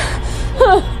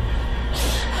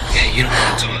 Okay, you don't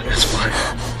want to talk, that's fine.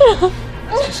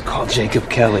 Let's just call Jacob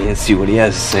Kelly and see what he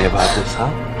has to say about this,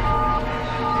 huh?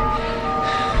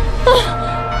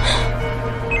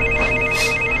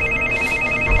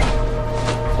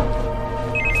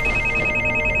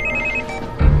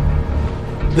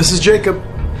 This is Jacob.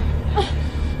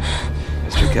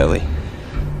 Mr. Kelly.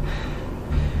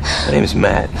 My name's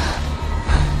Matt.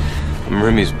 I'm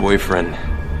Remy's boyfriend.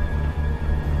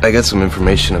 I got some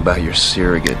information about your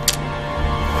surrogate.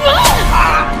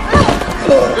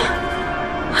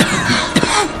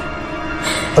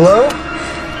 Hello?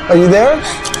 Are you there?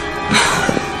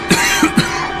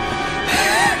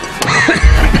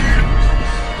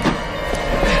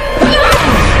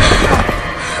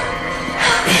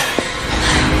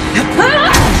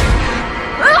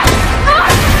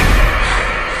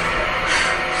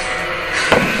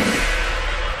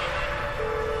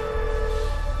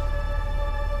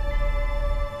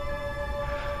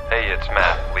 Hey, it's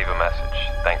Matt. Leave a message.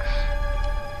 Thanks.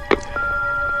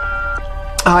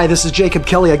 Hi, this is Jacob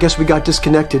Kelly. I guess we got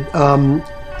disconnected.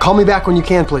 Call me back when you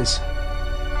can, please.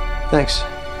 Thanks.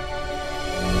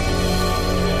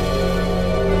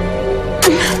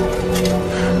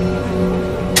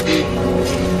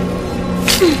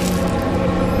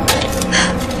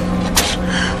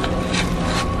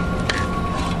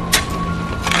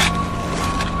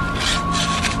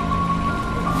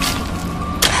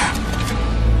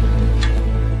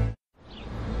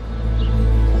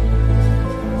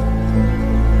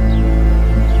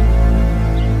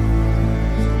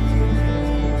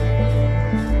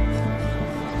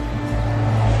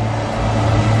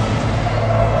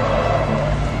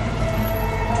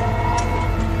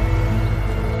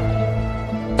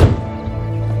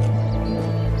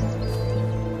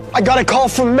 I got a call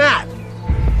from Matt.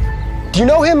 Do you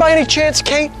know him by any chance,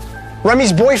 Kate?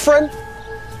 Remy's boyfriend?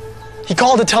 He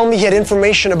called to tell me he had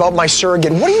information about my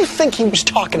surrogate. What do you think he was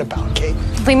talking about, Kate?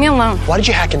 Leave me alone. Why did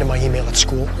you hack into my email at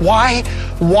school? Why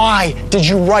did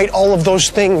you write all of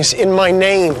those things in my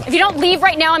name? If you don't leave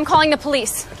right now, I'm calling the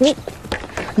police.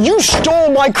 You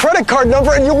stole my credit card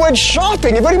number and you went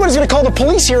shopping. If anybody's gonna call the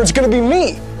police here, it's gonna be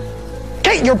me.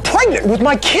 Kate, you're pregnant with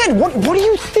my kid. What are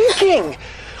you thinking?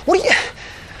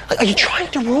 Are you trying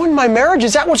to ruin my marriage?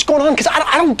 Is that what's going on? Because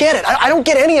I don't get it. I don't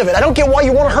get any of it. I don't get why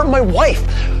you want to hurt my wife.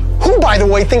 Who, by the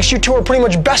way, thinks you two are pretty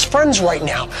much best friends right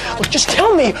now. Look, just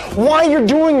tell me why you're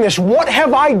doing this. What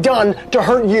have I done to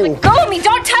hurt you? Let go of me.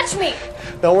 Don't touch me.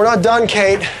 No, we're not done,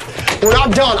 Kate. We're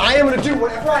not done. I am going to do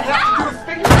whatever I have to do to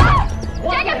figure it out.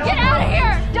 Jacob, get out of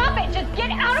here. Stop it. Just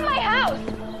get out of my house.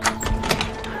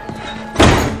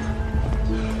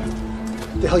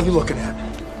 What the hell are you looking at?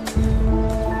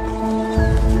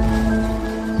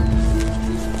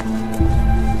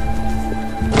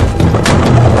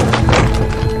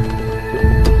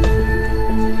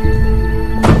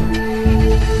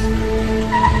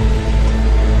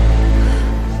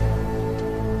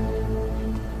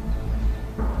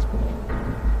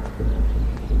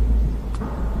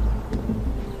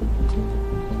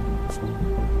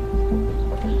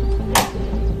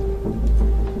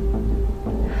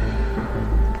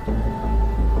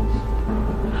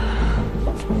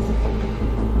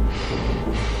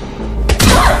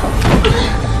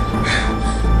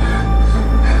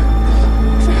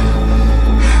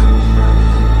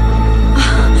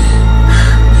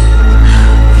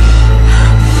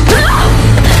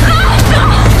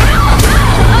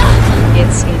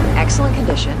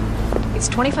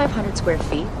 square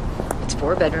feet. It's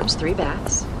 4 bedrooms, 3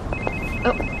 baths.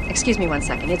 Oh, excuse me 1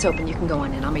 second. It's open. You can go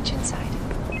on in. I'll meet you inside.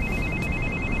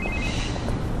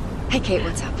 Hey, Kate,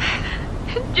 what's up?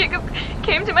 Jacob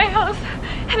came to my house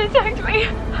and attacked me.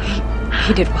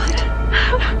 He did what?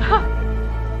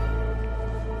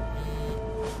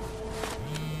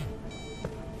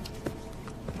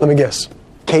 Let me guess.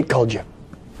 Kate called you.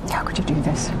 How could you do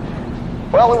this?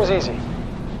 Well, it was easy.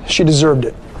 She deserved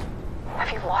it.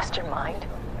 Have you lost your mind?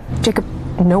 Jacob,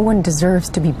 no one deserves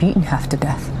to be beaten half to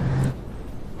death.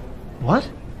 What?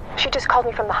 She just called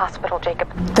me from the hospital, Jacob.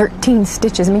 13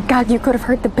 stitches. I mean, God, you could have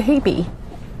hurt the baby.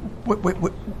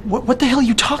 What the hell are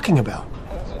you talking about?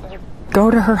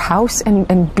 Go to her house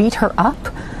and beat her up?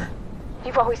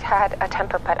 You've always had a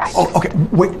temper, but I... Oh, okay.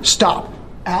 Wait, stop.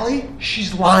 Allie,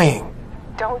 she's lying.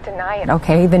 Don't deny it,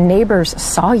 okay? The neighbors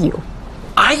saw you.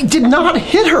 I did not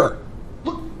hit her.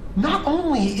 Look, not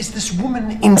only is this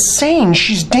woman insane,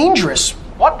 she's dangerous.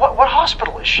 What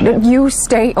hospital is she in? You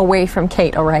stay away from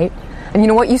Kate, all right? And you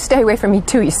know what? You stay away from me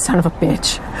too, you son of a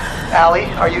bitch. Allie,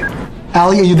 are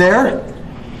you there?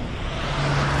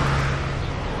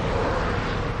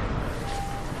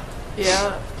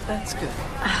 Yeah, that's good.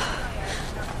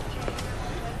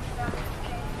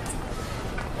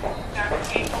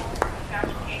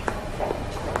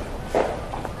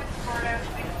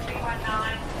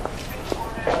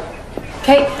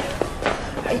 Kate.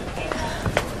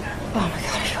 Oh my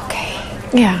God, are you okay?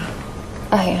 Yeah.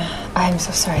 I'm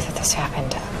so sorry that this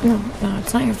happened. No,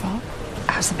 it's not your fault.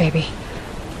 How's the baby?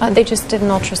 They just did an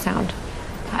ultrasound.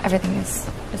 Everything is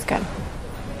good.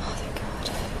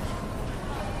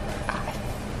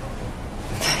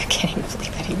 I can't even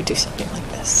believe that he would do something like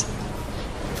this.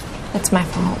 It's my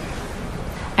fault.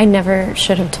 I never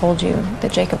should have told you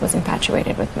that Jacob was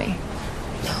infatuated with me.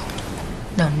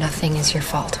 No, nothing is your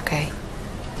fault, okay?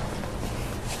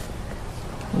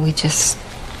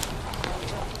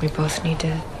 We both need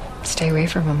to stay away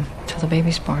from him till the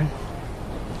baby's born.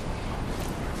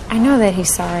 I know that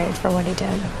he's sorry for what he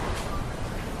did.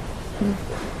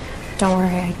 Don't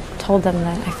worry, I told them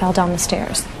that I fell down the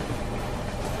stairs.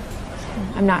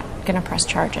 I'm not gonna press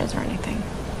charges or anything.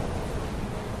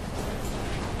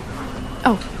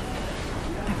 Oh,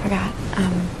 I forgot.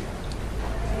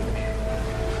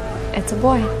 It's a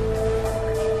boy.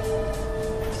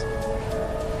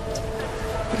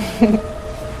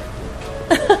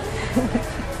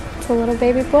 It's a little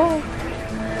baby boy.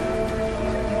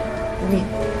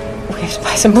 We have to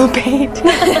buy some more paint.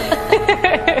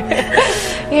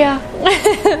 Yeah.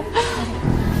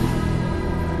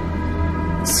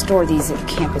 Store these at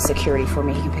campus security for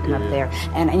me. You can pick them up there.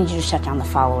 And I need you to shut down the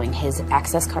following: his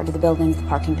access card to the building, the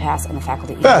parking pass, and the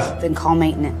faculty email. Beth! Then call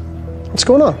maintenance. What's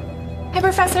going on? Hey,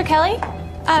 Professor Kelly.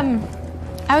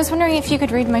 I was wondering if you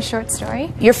could read my short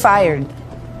story. You're fired.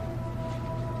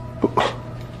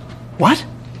 What?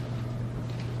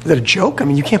 Is that a joke? I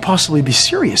mean, you can't possibly be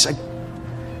serious.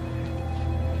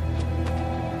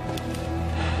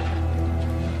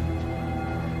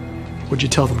 What'd you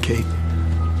tell them, Kate?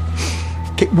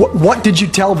 Kate, what did you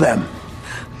tell them?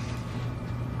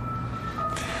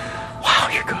 Wow,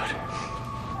 you're good.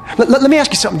 Let me ask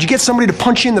you something. Did you get somebody to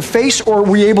punch you in the face, or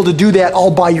were you able to do that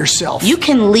all by yourself? You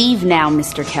can leave now,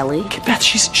 Mr. Kelly. Okay, Beth,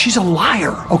 she's a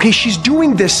liar, okay? She's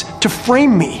doing this to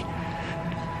frame me.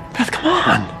 Beth, come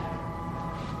on.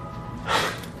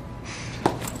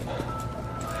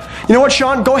 You know what,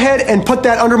 Sean? Go ahead and put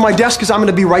that under my desk, because I'm going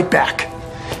to be right back.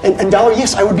 And Dollar,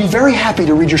 yes, I would be very happy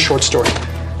to read your short story.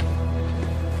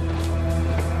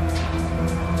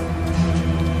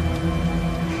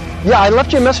 Yeah, I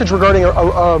left you a message regarding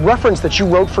a reference that you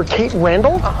wrote for Kate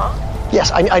Randall. Uh-huh.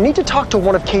 Yes, I need to talk to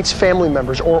one of Kate's family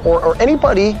members or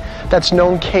anybody that's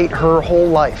known Kate her whole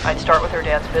life. I'd start with her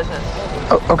dad's business.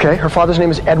 Oh, okay, her father's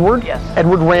name is Edward? Yes.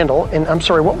 Edward Randall. And I'm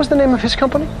sorry, what was the name of his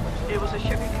company? It was a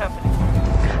shipping company.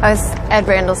 I was Ed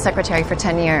Randall's secretary for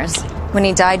 10 years. When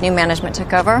he died, new management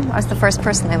took over. I was the first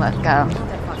person they let go.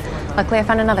 Luckily, I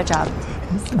found another job.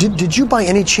 Did you by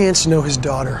any chance know his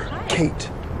daughter, Kate?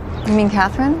 You mean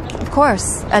Catherine? Of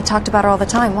course. Ed talked about her all the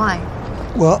time. Why?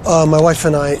 Well, my wife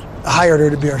and I hired her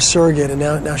to be our surrogate, and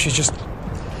now she's just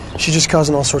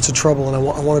causing all sorts of trouble, and I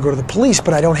want to go to the police,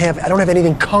 but I don't have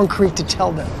anything concrete to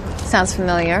tell them. Sounds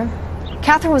familiar.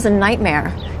 Catherine was a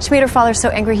nightmare. She made her father so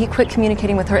angry he quit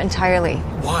communicating with her entirely.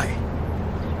 Why?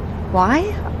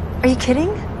 Why? Are you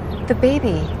kidding? The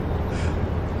baby.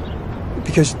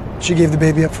 Because she gave the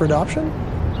baby up for adoption?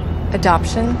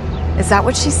 Adoption? Is that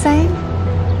what she's saying?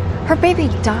 Her baby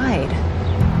died.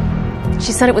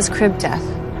 She said it was crib death,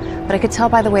 but I could tell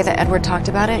by the way that Edward talked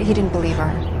about it, he didn't believe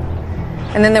her.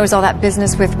 And then there was all that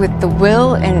business with the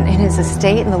will and his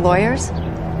estate and the lawyers.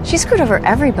 She screwed over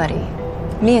everybody,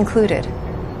 me included.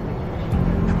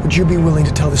 Would you be willing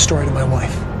to tell this story to my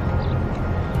wife?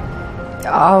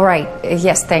 All right.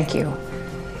 Yes, thank you.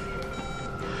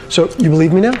 So, you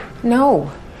believe me now?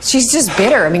 No. She's just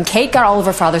bitter. I mean, Kate got all of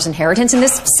her father's inheritance, and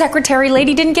this secretary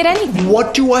lady didn't get anything.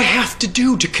 What do I have to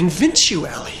do to convince you,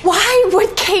 Ellie? Why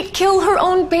would Kate kill her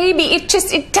own baby? It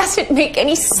doesn't make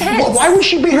any sense. Well, why would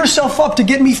she beat herself up to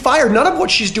get me fired? None of what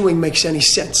she's doing makes any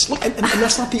sense. Look, and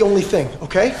that's not the only thing,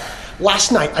 okay?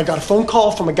 Last night, I got a phone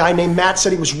call from a guy named Matt,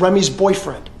 said he was Remy's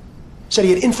boyfriend. Said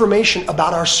he had information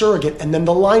about our surrogate, and then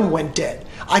the line went dead.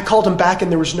 I called him back,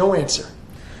 and there was no answer.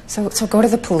 So go to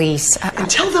the police. And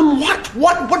tell them what?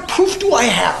 What proof do I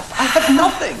have? I have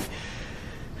nothing.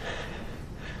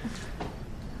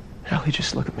 Ellie,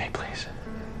 just look at me, please.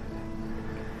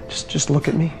 Just look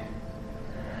at me.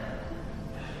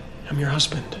 I'm your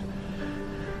husband.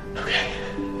 Okay?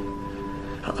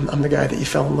 I'm the guy that you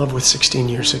fell in love with 16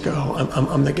 years ago.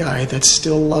 I'm the guy that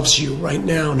still loves you right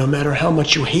now, no matter how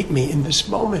much you hate me in this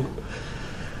moment.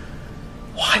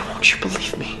 Why won't you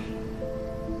believe me?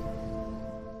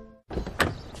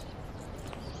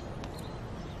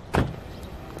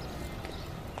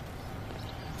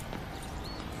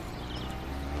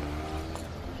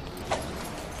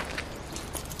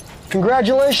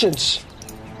 Congratulations.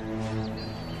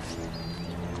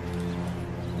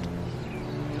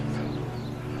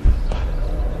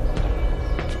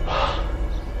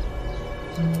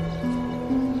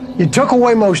 You took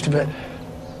away most of it,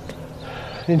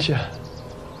 didn't you? I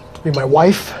mean, my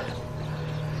wife,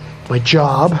 my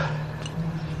job.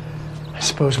 I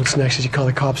suppose what's next is you call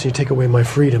the cops and you take away my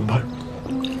freedom, but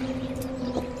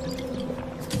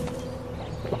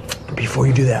before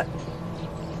you do that,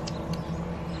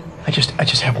 I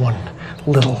just have one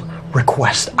little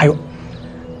request. I want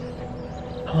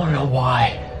to know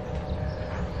why.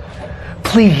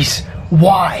 Please,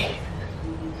 why?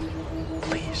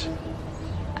 Please.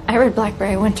 I read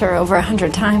Blackberry Winter over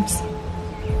 100 times.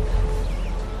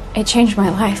 It changed my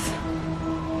life.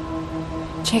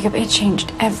 Jacob, it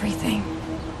changed everything.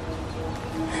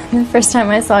 The first time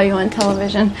I saw you on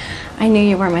television, I knew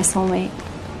you were my soulmate.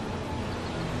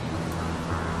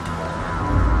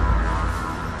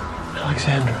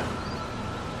 Alexandra.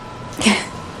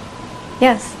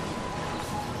 Yes.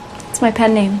 It's my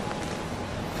pen name.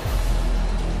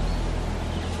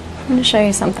 I'm going to show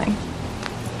you something.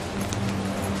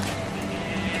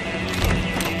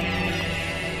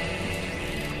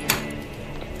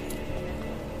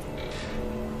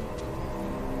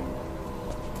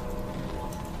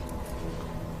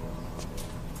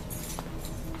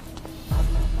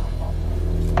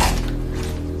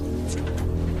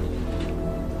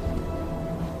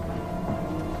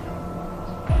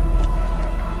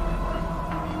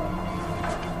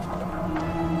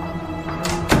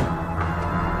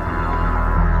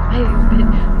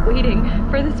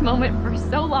 For this moment for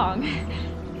so long.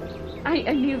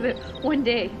 I knew that one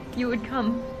day you would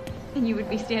come and you would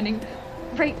be standing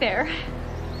right there.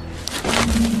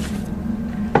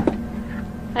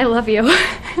 I love you.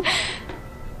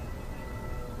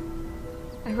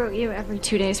 I wrote you every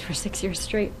 2 days for 6 years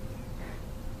straight.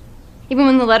 Even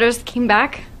when the letters came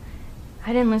back,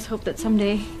 I didn't lose hope that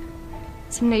someday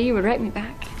you would write me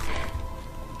back.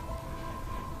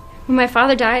 When my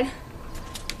father died,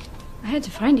 I had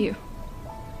to find you.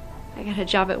 I got a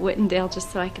job at Whitendale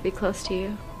just so I could be close to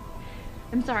you.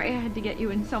 I'm sorry I had to get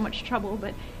you in so much trouble,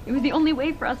 but it was the only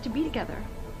way for us to be together.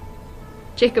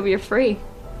 Jacob, you're free.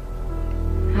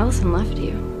 Allison left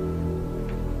you.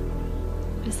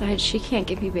 Besides, she can't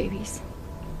give you babies.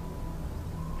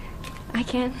 I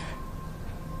can.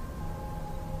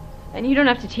 And you don't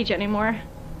have to teach anymore.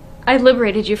 I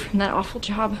liberated you from that awful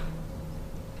job.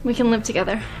 We can live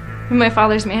together in my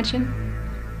father's mansion.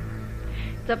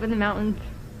 It's up in the mountains.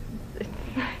 It's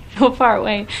so far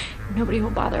away. Nobody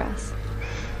will bother us.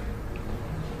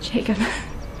 Jacob.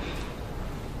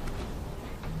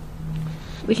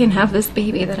 We can have this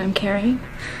baby that I'm carrying.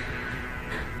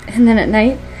 And then at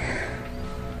night,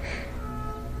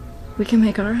 we can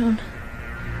make our own.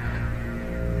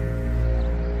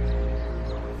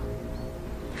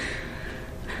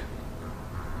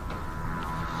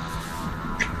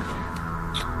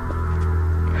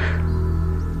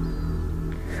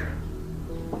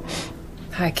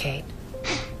 Hi, Kate.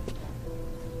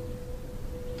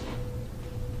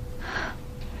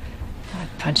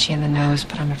 I'd punch you in the nose,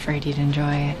 but I'm afraid you'd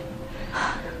enjoy it.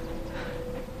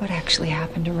 What actually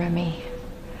happened to Remy?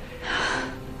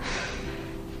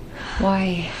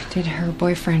 Why did her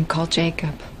boyfriend call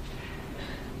Jacob?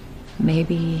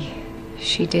 Maybe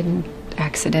she didn't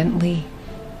accidentally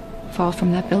fall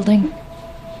from that building?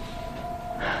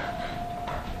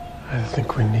 I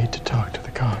think we need to talk to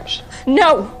the cops.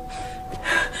 No!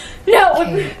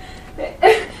 No!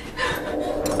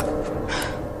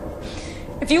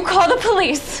 If you call the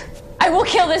police, I will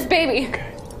kill this baby.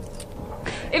 Okay.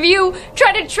 If you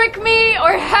try to trick me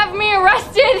or have me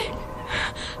arrested,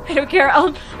 I don't care.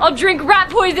 I'll drink rat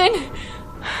poison.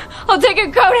 I'll take a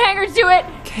coat hanger to it.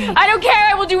 Kate. I don't care.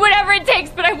 I will do whatever it takes,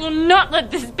 but I will not let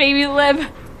this baby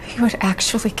live. You would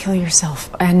actually kill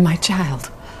yourself and my child.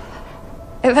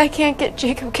 If I can't get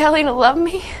Jacob Kelly to love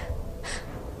me,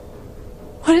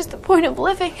 what is the point of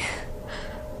living?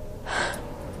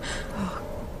 Oh,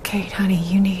 Kate, honey,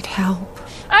 you need help.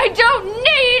 I don't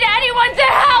need anyone to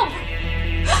help!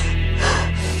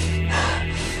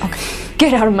 Okay.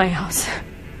 Get out of my house.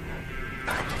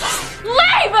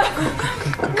 Leave!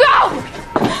 Go!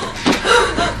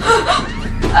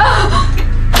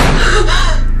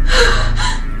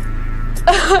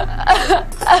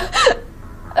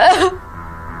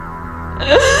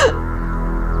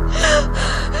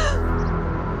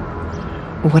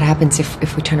 What happens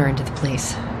if we turn her into the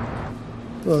police?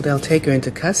 Well, they'll take her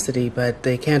into custody, but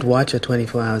they can't watch her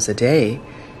 24 hours a day.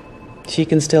 She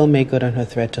can still make good on her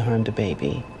threat to harm the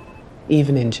baby,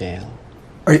 even in jail.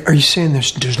 Are you saying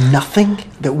there's nothing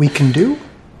that we can do?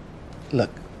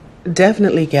 Look,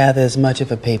 definitely gather as much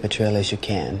of a paper trail as you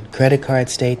can. Credit card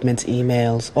statements,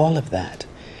 emails, all of that.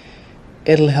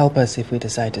 It'll help us if we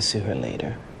decide to sue her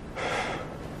later.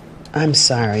 I'm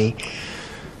sorry,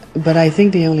 but I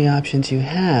think the only options you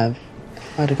have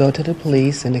are to go to the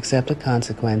police and accept the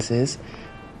consequences,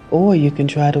 or you can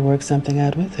try to work something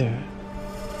out with her.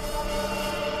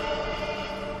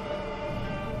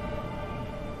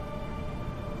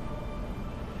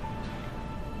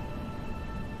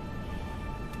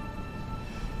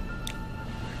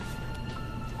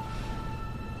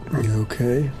 You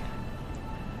okay?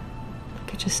 I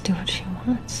could just do what she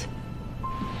wants.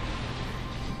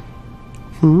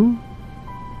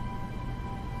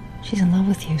 She's in love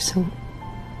with you, so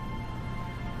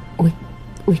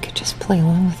we could just play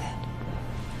along with it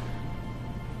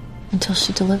until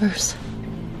she delivers.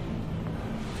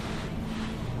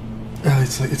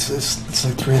 It's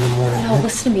like 3 in the morning. No,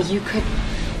 listen to me.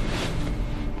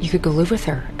 You could go live with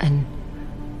her, and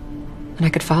I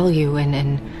could follow you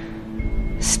and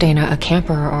stay in a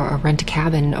camper or rent a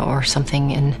cabin or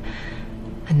something, and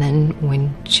then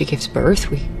when she gives birth,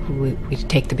 we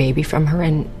take the baby from her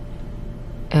and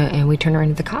we turn her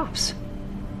into the cops.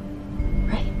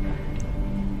 Right?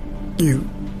 You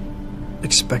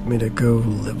expect me to go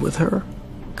live with her?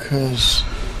 'Cause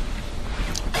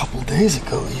a couple days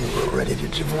ago you were ready to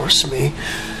divorce me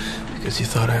because you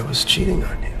thought I was cheating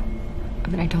on you. I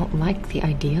mean, I don't like the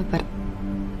idea, but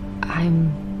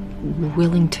I'm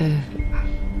willing to,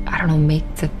 I don't know,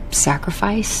 make the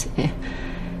sacrifice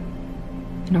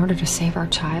in order to save our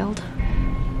child.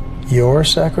 Your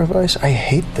sacrifice? I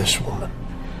hate this woman.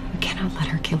 We cannot let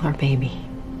her kill our baby.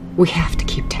 We have to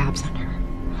keep tabs on her.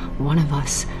 One of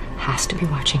us has to be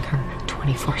watching her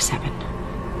 24/7.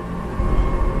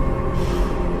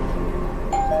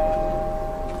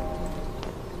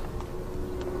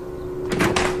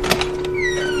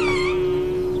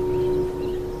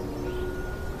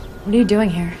 What are you doing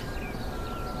here?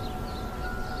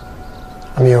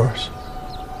 I'm yours.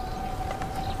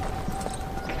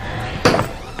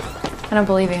 I don't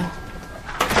believe you.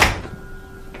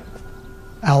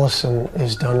 Allison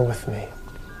is done with me.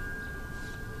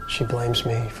 She blames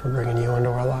me for bringing you into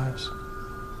our lives.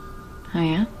 Oh,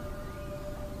 yeah?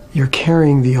 You're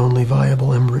carrying the only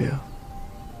viable embryo,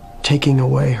 taking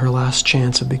away her last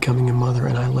chance of becoming a mother,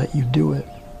 and I let you do it.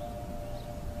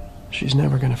 She's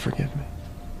never gonna forgive me.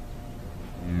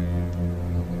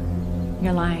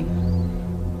 You're lying.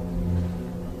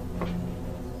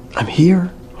 I'm here,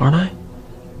 aren't I?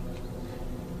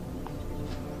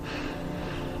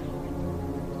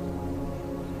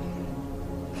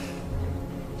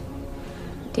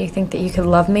 Do you think that you could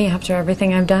love me after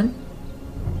everything I've done?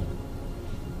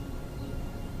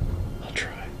 I'll try.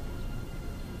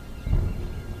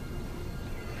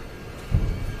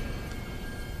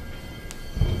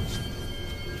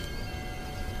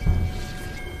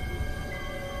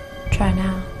 Try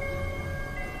now.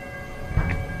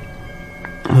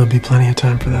 There'll be plenty of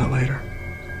time for that later.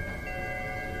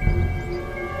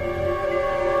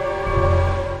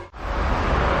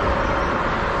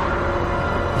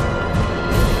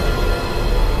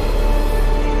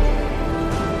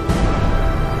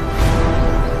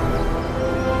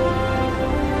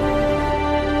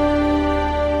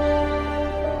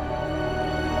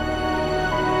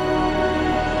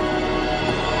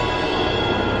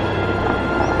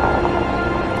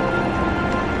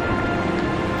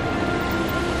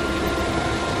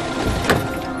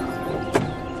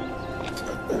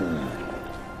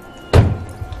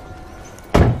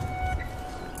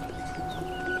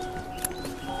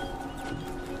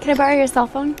 Can I borrow your cell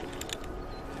phone?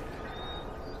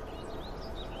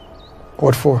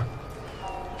 What for?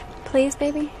 Please,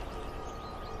 baby?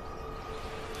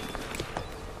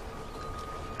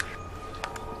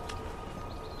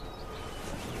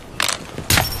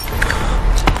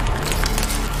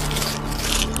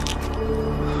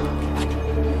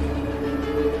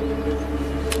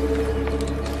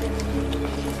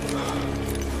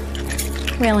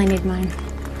 We only need mine.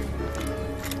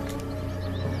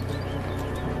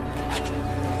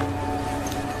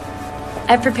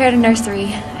 I've prepared a nursery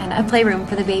and a playroom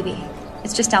for the baby.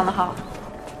 It's just down the hall.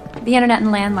 The internet and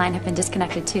landline have been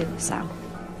disconnected too, so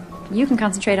you can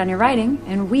concentrate on your writing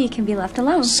and we can be left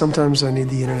alone. Sometimes I need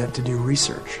the internet to do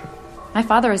research. My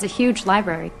father has a huge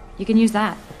library. You can use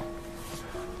that.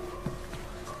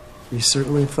 You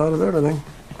certainly thought of everything.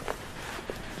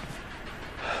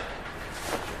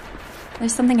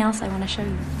 There's something else I want to show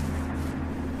you.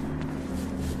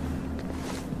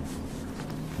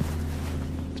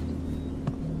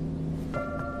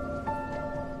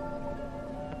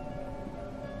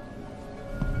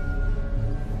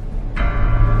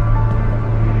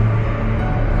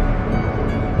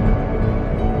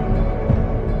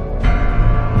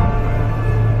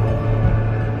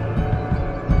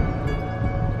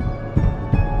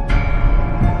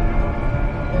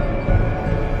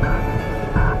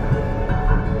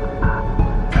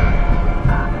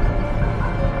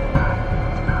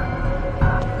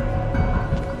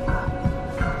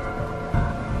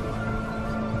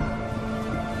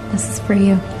 This is for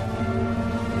you.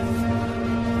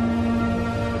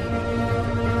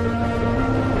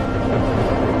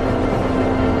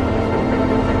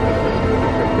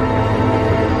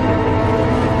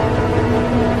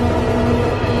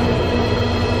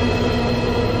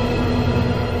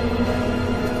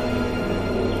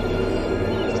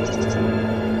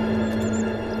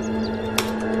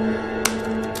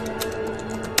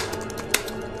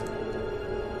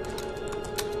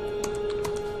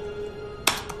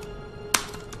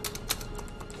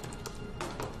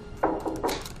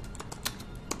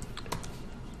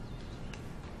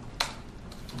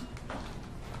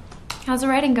 How's the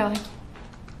writing going?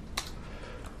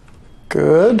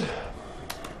 Good.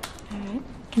 All right.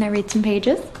 Can I read some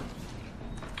pages?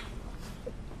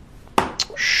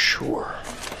 Sure.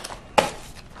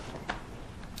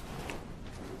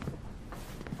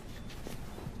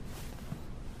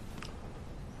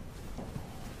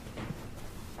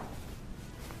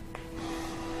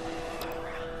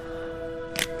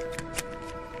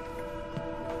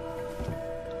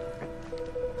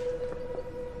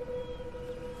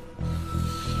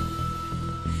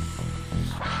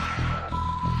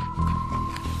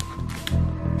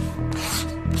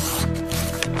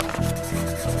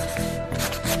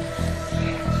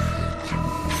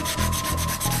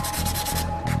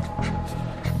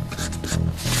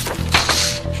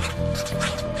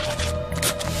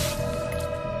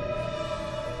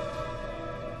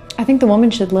 I think the woman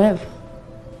should live.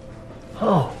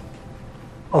 Oh.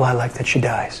 Well, I like that she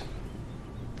dies.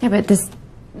 Yeah, but this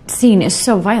scene is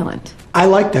so violent. I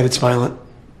like that it's violent.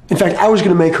 In fact, I was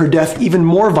going to make her death even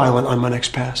more violent on my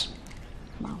next pass.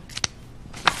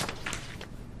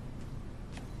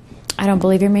 I don't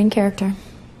believe your main character.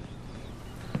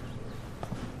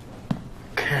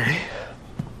 Okay.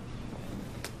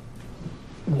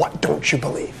 What don't you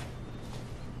believe?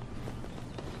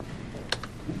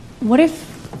 What if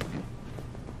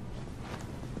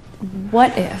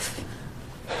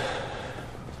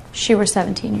she were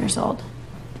 17 years old?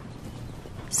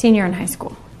 Senior in high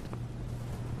school.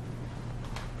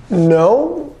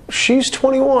 No, she's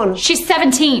 21. She's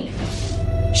 17.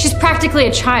 She's practically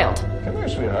a child. Come here,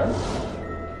 sweetheart.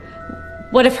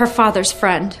 What if her father's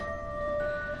friend,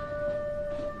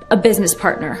 a business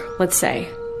partner, let's say,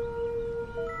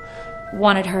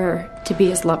 wanted her to be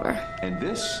his lover? And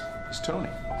this is Tony.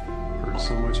 Heard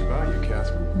so much about you,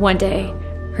 Catherine. One day,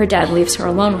 her dad leaves her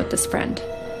alone with this friend.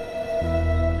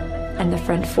 And the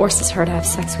friend forces her to have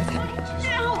sex with him.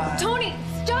 Ow! Tony,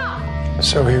 stop!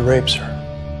 So he rapes her.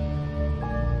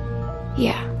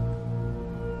 Yeah.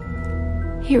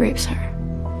 He rapes her.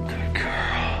 Good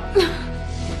girl.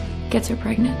 Gets her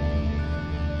pregnant.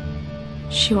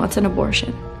 She wants an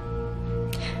abortion.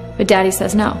 But Daddy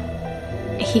says no.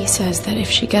 He says that if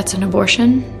she gets an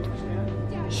abortion,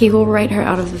 he will write her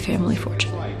out of the family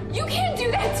fortune. You can't do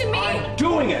that to me! I'm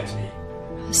doing it!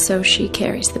 So she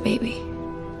carries the baby.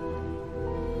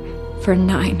 For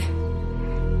 9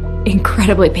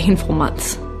 incredibly painful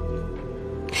months.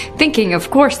 Thinking,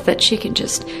 of course, that she can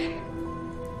just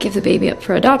give the baby up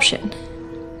for adoption.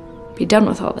 Be done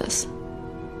with all this.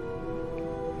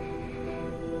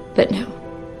 But no.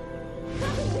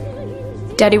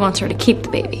 Daddy wants her to keep the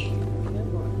baby.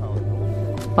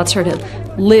 Wants her to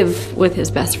live with his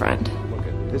best friend.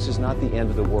 This is not the end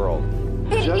of the world.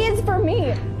 It is for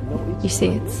me. You see,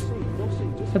 it's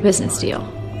a business deal.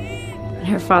 In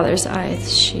her father's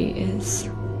eyes, she is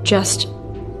just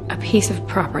a piece of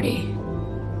property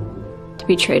to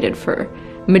be traded for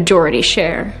majority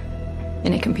share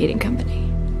in a competing company.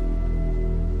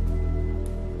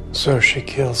 So she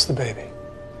kills the baby.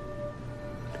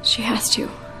 She has to.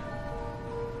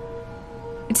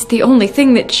 It's the only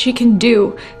thing that she can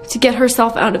do to get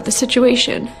herself out of the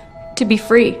situation, to be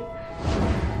free.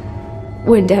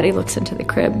 When Daddy looks into the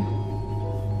crib,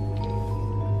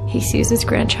 he sees his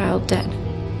grandchild dead.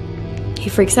 He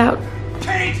freaks out.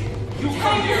 Kate! You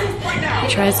come here right now!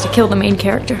 He tries to kill the main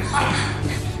character.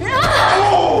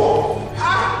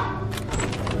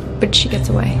 But she gets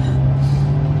away.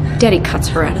 Daddy cuts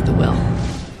her out of the will.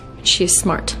 She is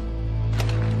smart.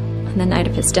 On the night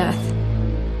of his death,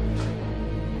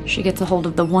 she gets a hold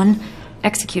of the one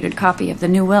executed copy of the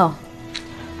new will.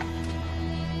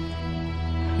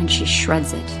 And she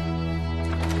shreds it.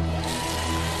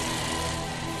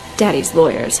 Daddy's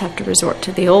lawyers have to resort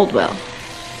to the old will,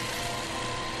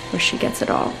 where she gets it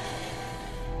all.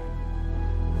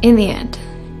 In the end,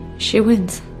 she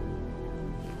wins.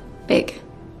 Big.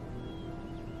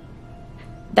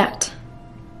 That,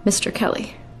 Mr.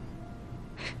 Kelly,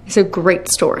 is a great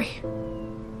story.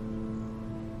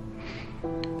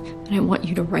 And I want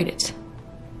you to write it.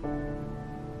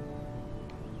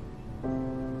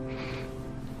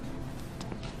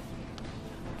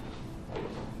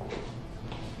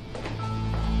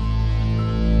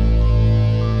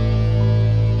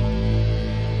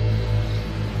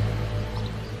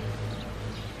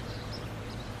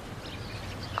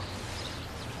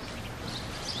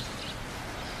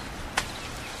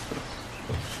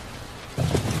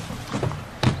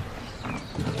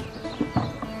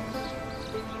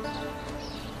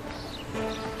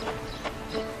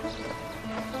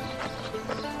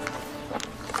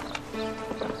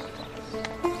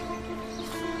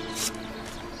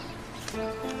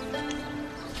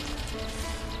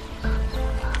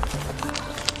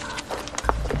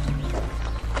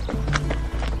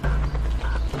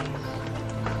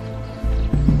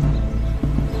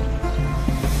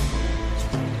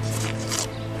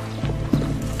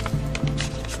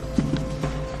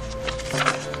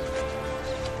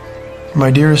 My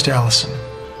dearest Allison,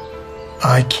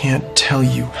 I can't tell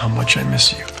you how much I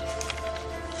miss you.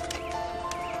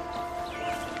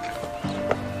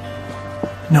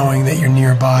 Knowing that you're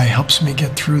nearby helps me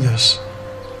get through this.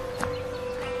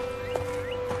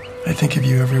 I think of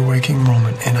you every waking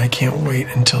moment, and I can't wait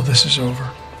until this is over.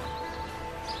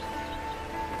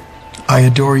 I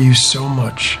adore you so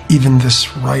much, even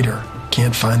this writer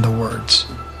can't find the words.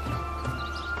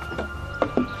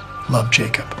 Love,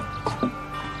 Jacob.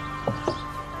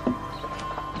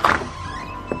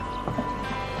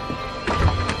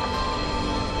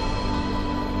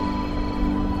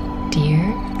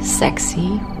 Dear,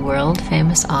 sexy,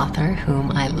 world-famous author whom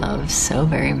I love so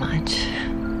very much.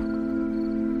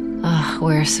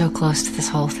 We're so close to this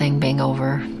whole thing being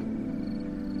over.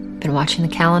 Been watching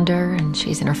the calendar, and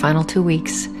she's in her final 2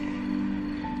 weeks.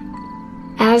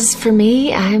 As for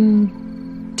me,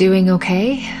 I'm doing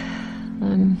okay.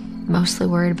 I'm mostly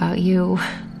worried about you.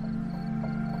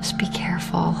 Just be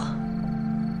careful.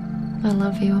 I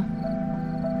love you,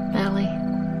 Allie.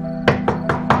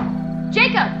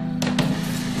 Jacob!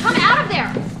 Come out of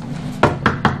there!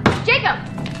 Jacob!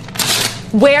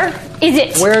 Where is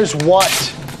it? Where's what?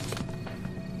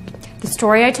 The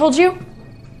story I told you?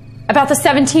 About the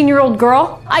 17-year-old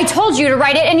girl? I told you to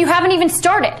write it and you haven't even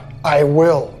started. I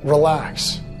will.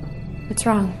 Relax. What's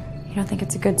wrong? You don't think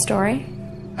it's a good story?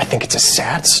 I think it's a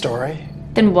sad story.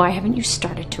 Then why haven't you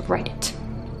started to write it?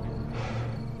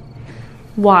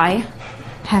 Why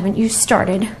haven't you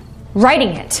started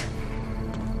writing it?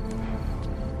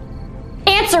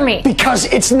 Answer me! Because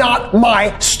it's not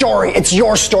my story. It's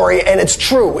your story, and it's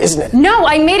true, isn't it? No,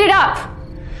 I made it up!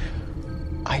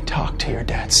 I talked to your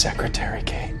dad's secretary,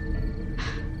 Kate.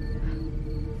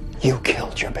 You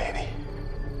killed your baby.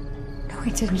 No, I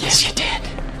didn't. Yes, you did.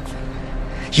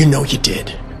 You know you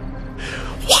did.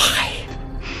 Why?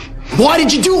 Why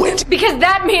did you do it? Because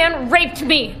that man raped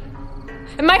me.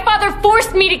 And my father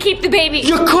forced me to keep the baby.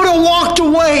 You could have walked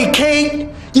away, Kate.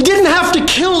 You didn't have to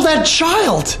kill that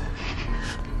child.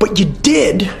 But you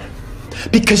did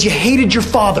because you hated your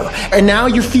father. And now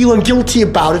you're feeling guilty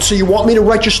about it, so you want me to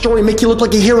write your story and make you look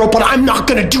like a hero, but I'm not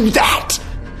gonna do that.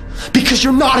 Because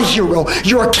you're not a hero.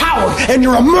 You're a coward and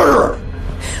you're a murderer.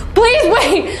 Please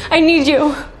wait. I need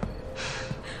you.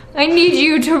 I need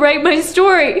you to write my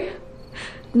story.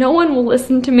 No one will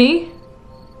listen to me.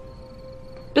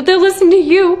 But they'll listen to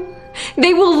you.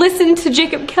 They will listen to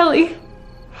Jacob Kelly.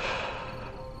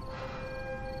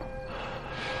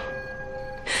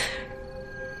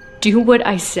 Do what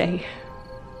I say,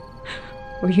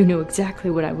 or you know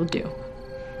exactly what I will do.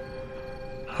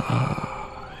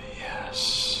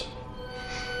 Yes.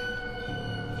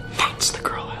 That's the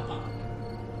girl I love.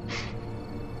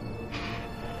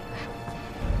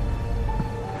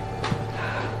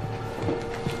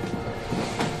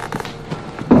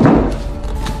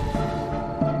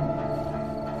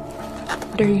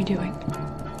 What are you doing?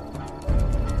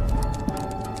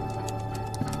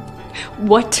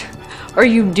 What are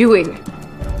you doing?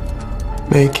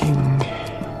 Making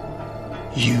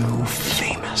you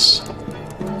famous.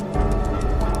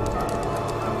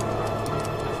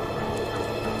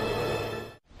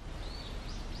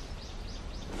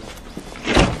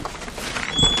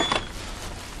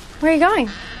 Where are you going?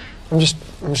 I'm just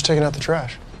taking out the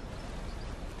trash.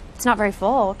 It's not very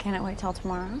full. Can't it wait till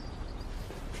tomorrow?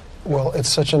 Well, it's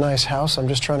such a nice house. I'm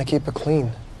just trying to keep it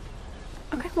clean.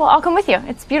 Okay, well, I'll come with you.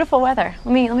 It's beautiful weather.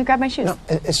 Let me grab my shoes. No,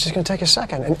 it's just going to take a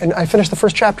second. And I finished the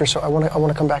first chapter, so I want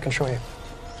to come back and show you.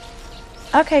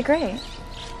 Okay, great.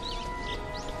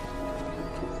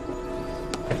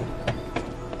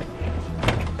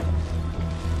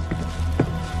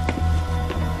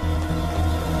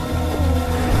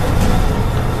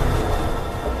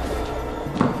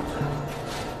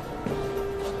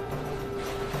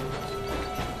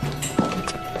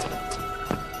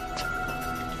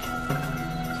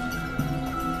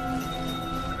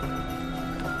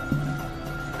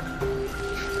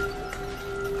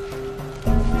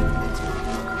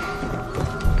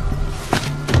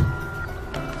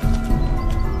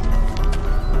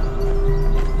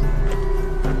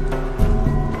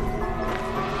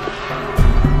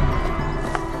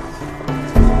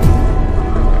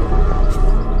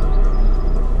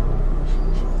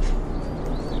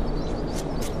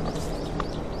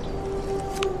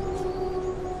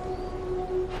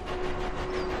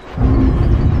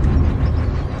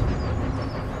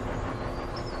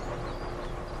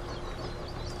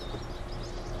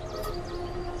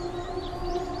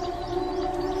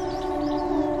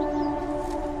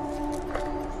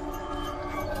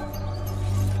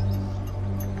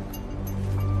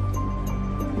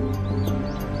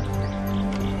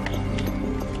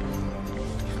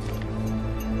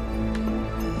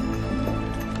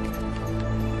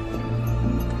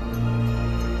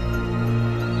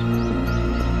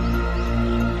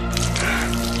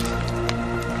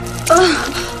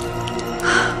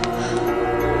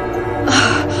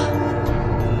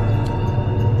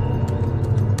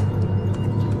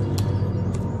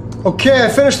 Okay, I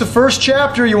finished the first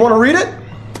chapter. You want to read it?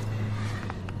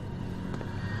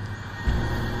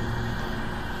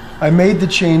 I made the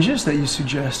changes that you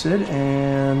suggested,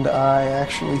 and I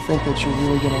actually think that you're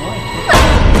really going to like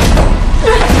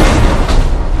it.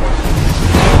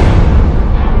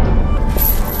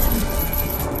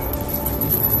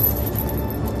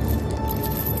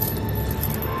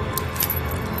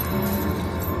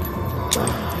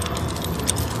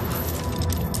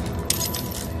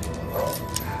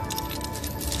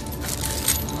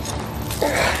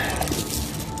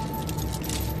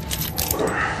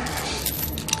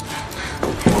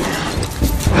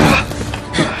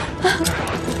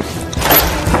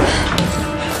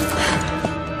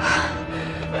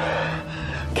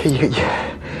 Okay,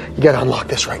 you gotta unlock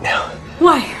this right now.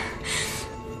 Why?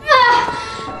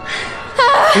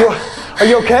 Are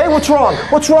you okay? What's wrong?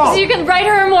 What's wrong? So you can write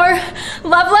her more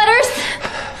love letters?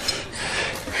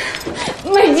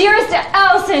 My dearest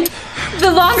Allison,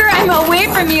 the longer I'm away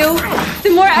from you,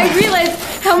 the more I realize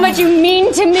how much you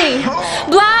mean to me.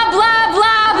 Blah, blah,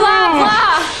 blah,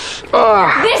 blah,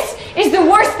 blah. This is the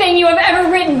worst thing you have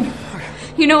ever written.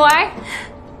 You know why?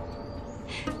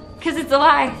 Because it's a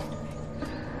lie.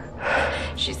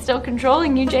 She's still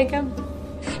controlling you, Jacob.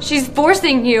 She's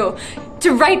forcing you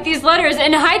to write these letters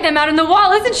and hide them out on the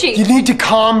wall, isn't she? You need to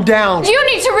calm down. You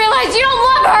need to realize you don't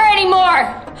love her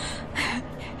anymore.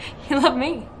 You love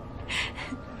me.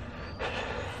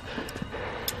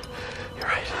 You're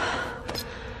right.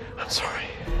 I'm sorry.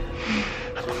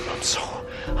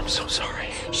 I'm so sorry.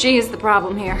 She is the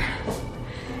problem here,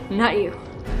 not you.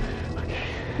 Okay.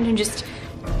 And just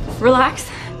relax.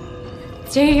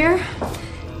 Stay here.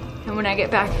 And when I get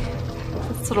back,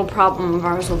 this little problem of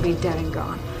ours will be dead and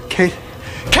gone. Kate!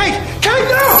 Kate! Kate,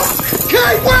 no!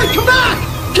 Kate, wait! Come back!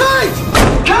 Kate!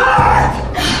 Kate!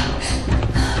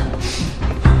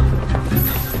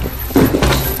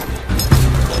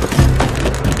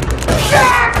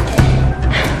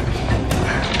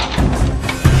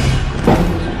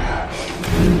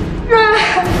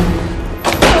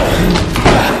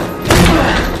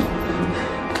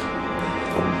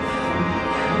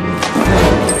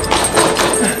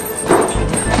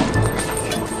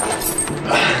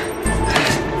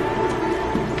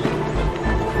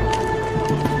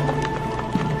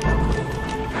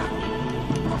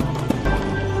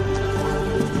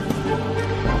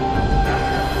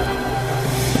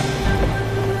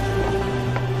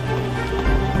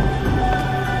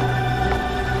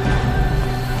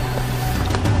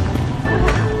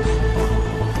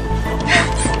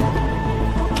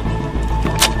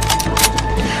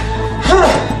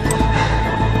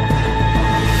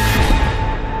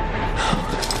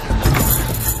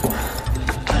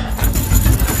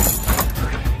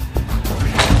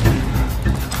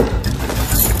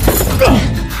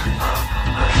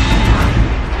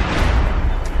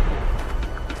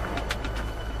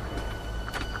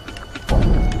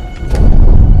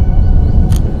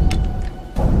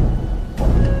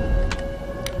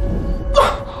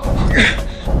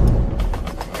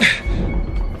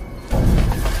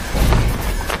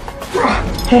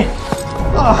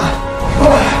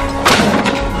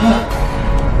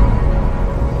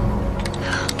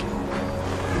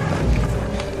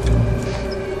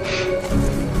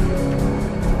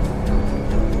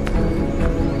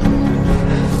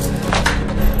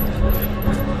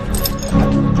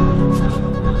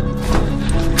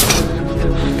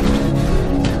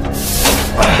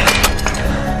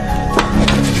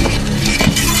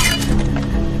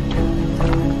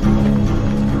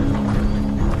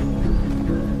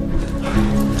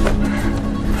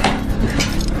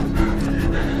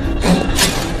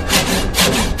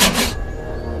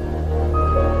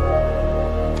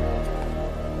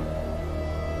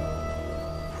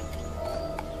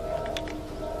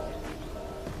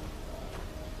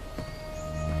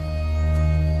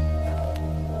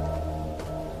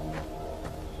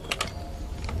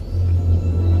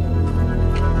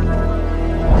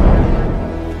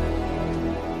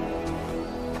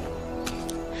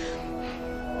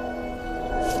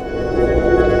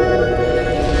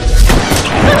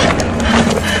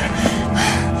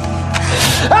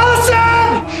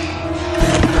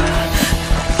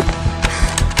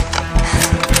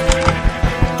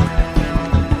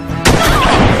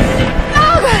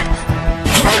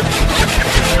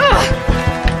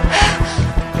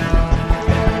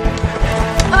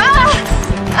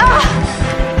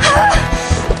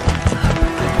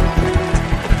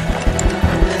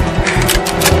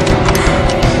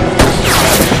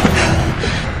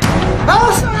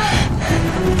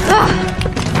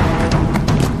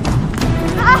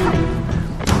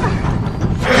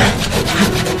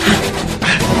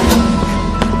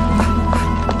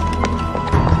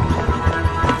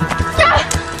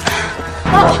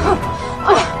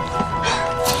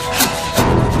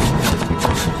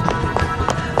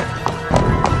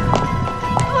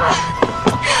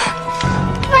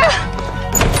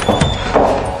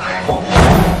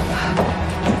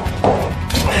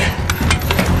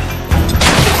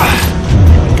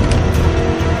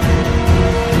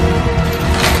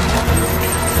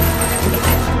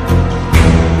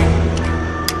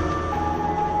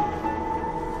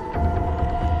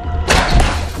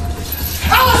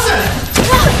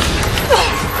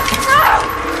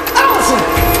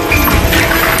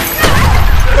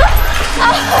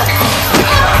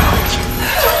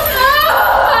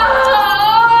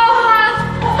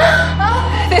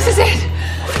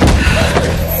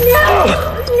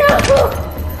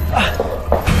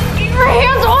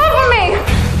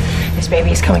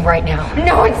 Baby's coming right now.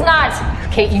 No, it's not.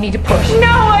 Kate, you need to push.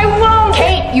 No, I won't.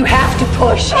 Kate, you have to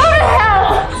push. Go to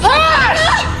hell.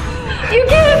 Push! You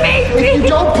can't make me. If you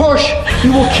don't push,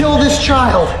 you will kill this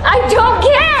child. I don't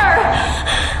care.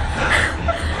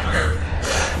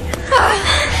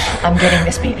 I'm getting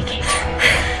this baby, Kate.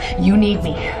 You need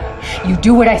me. You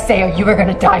do what I say or you are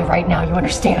gonna die right now, you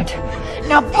understand?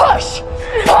 Now push!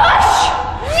 Push!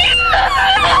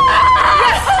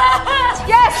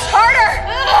 Yes, harder!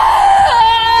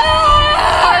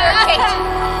 Harder, Kate!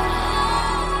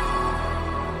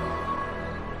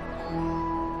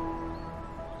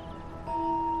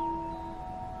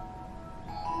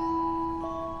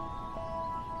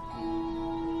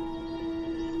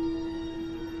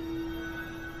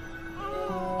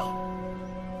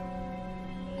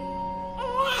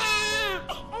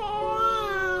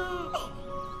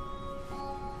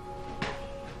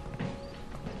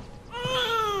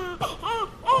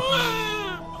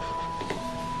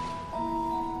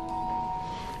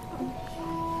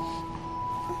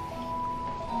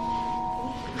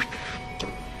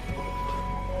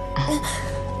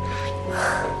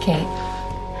 Kate.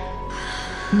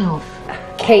 No.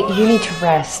 Kate, you need to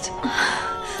rest.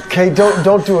 Kate,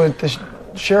 don't do it. The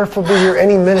sheriff will be here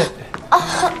any minute.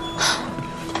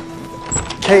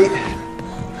 Kate.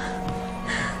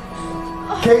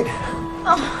 Kate.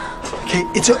 Kate,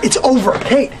 it's over.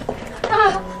 Kate.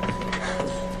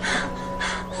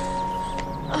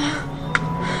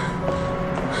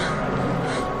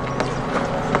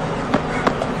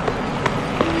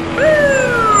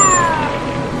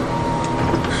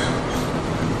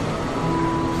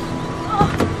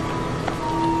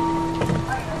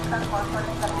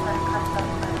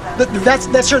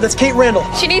 That's her. That's Kate Randall.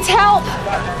 She needs help.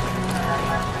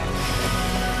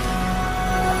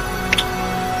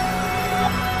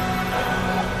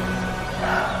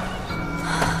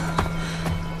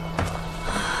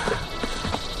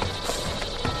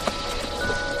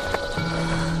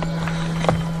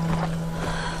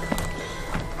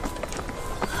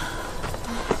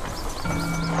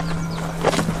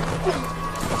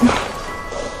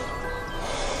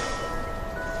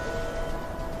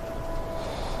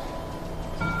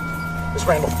 Miss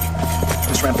Randall.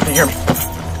 Miss Randall.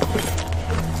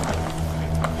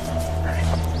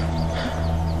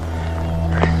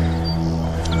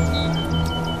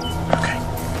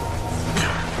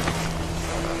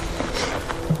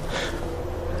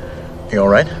 all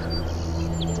right?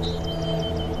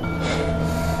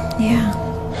 Yeah.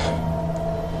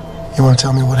 You want to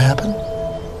tell me what happened?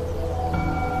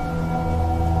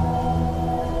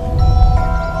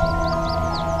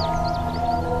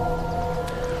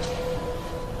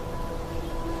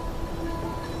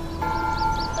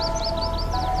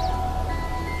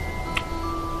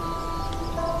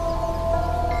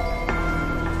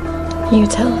 You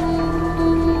tell.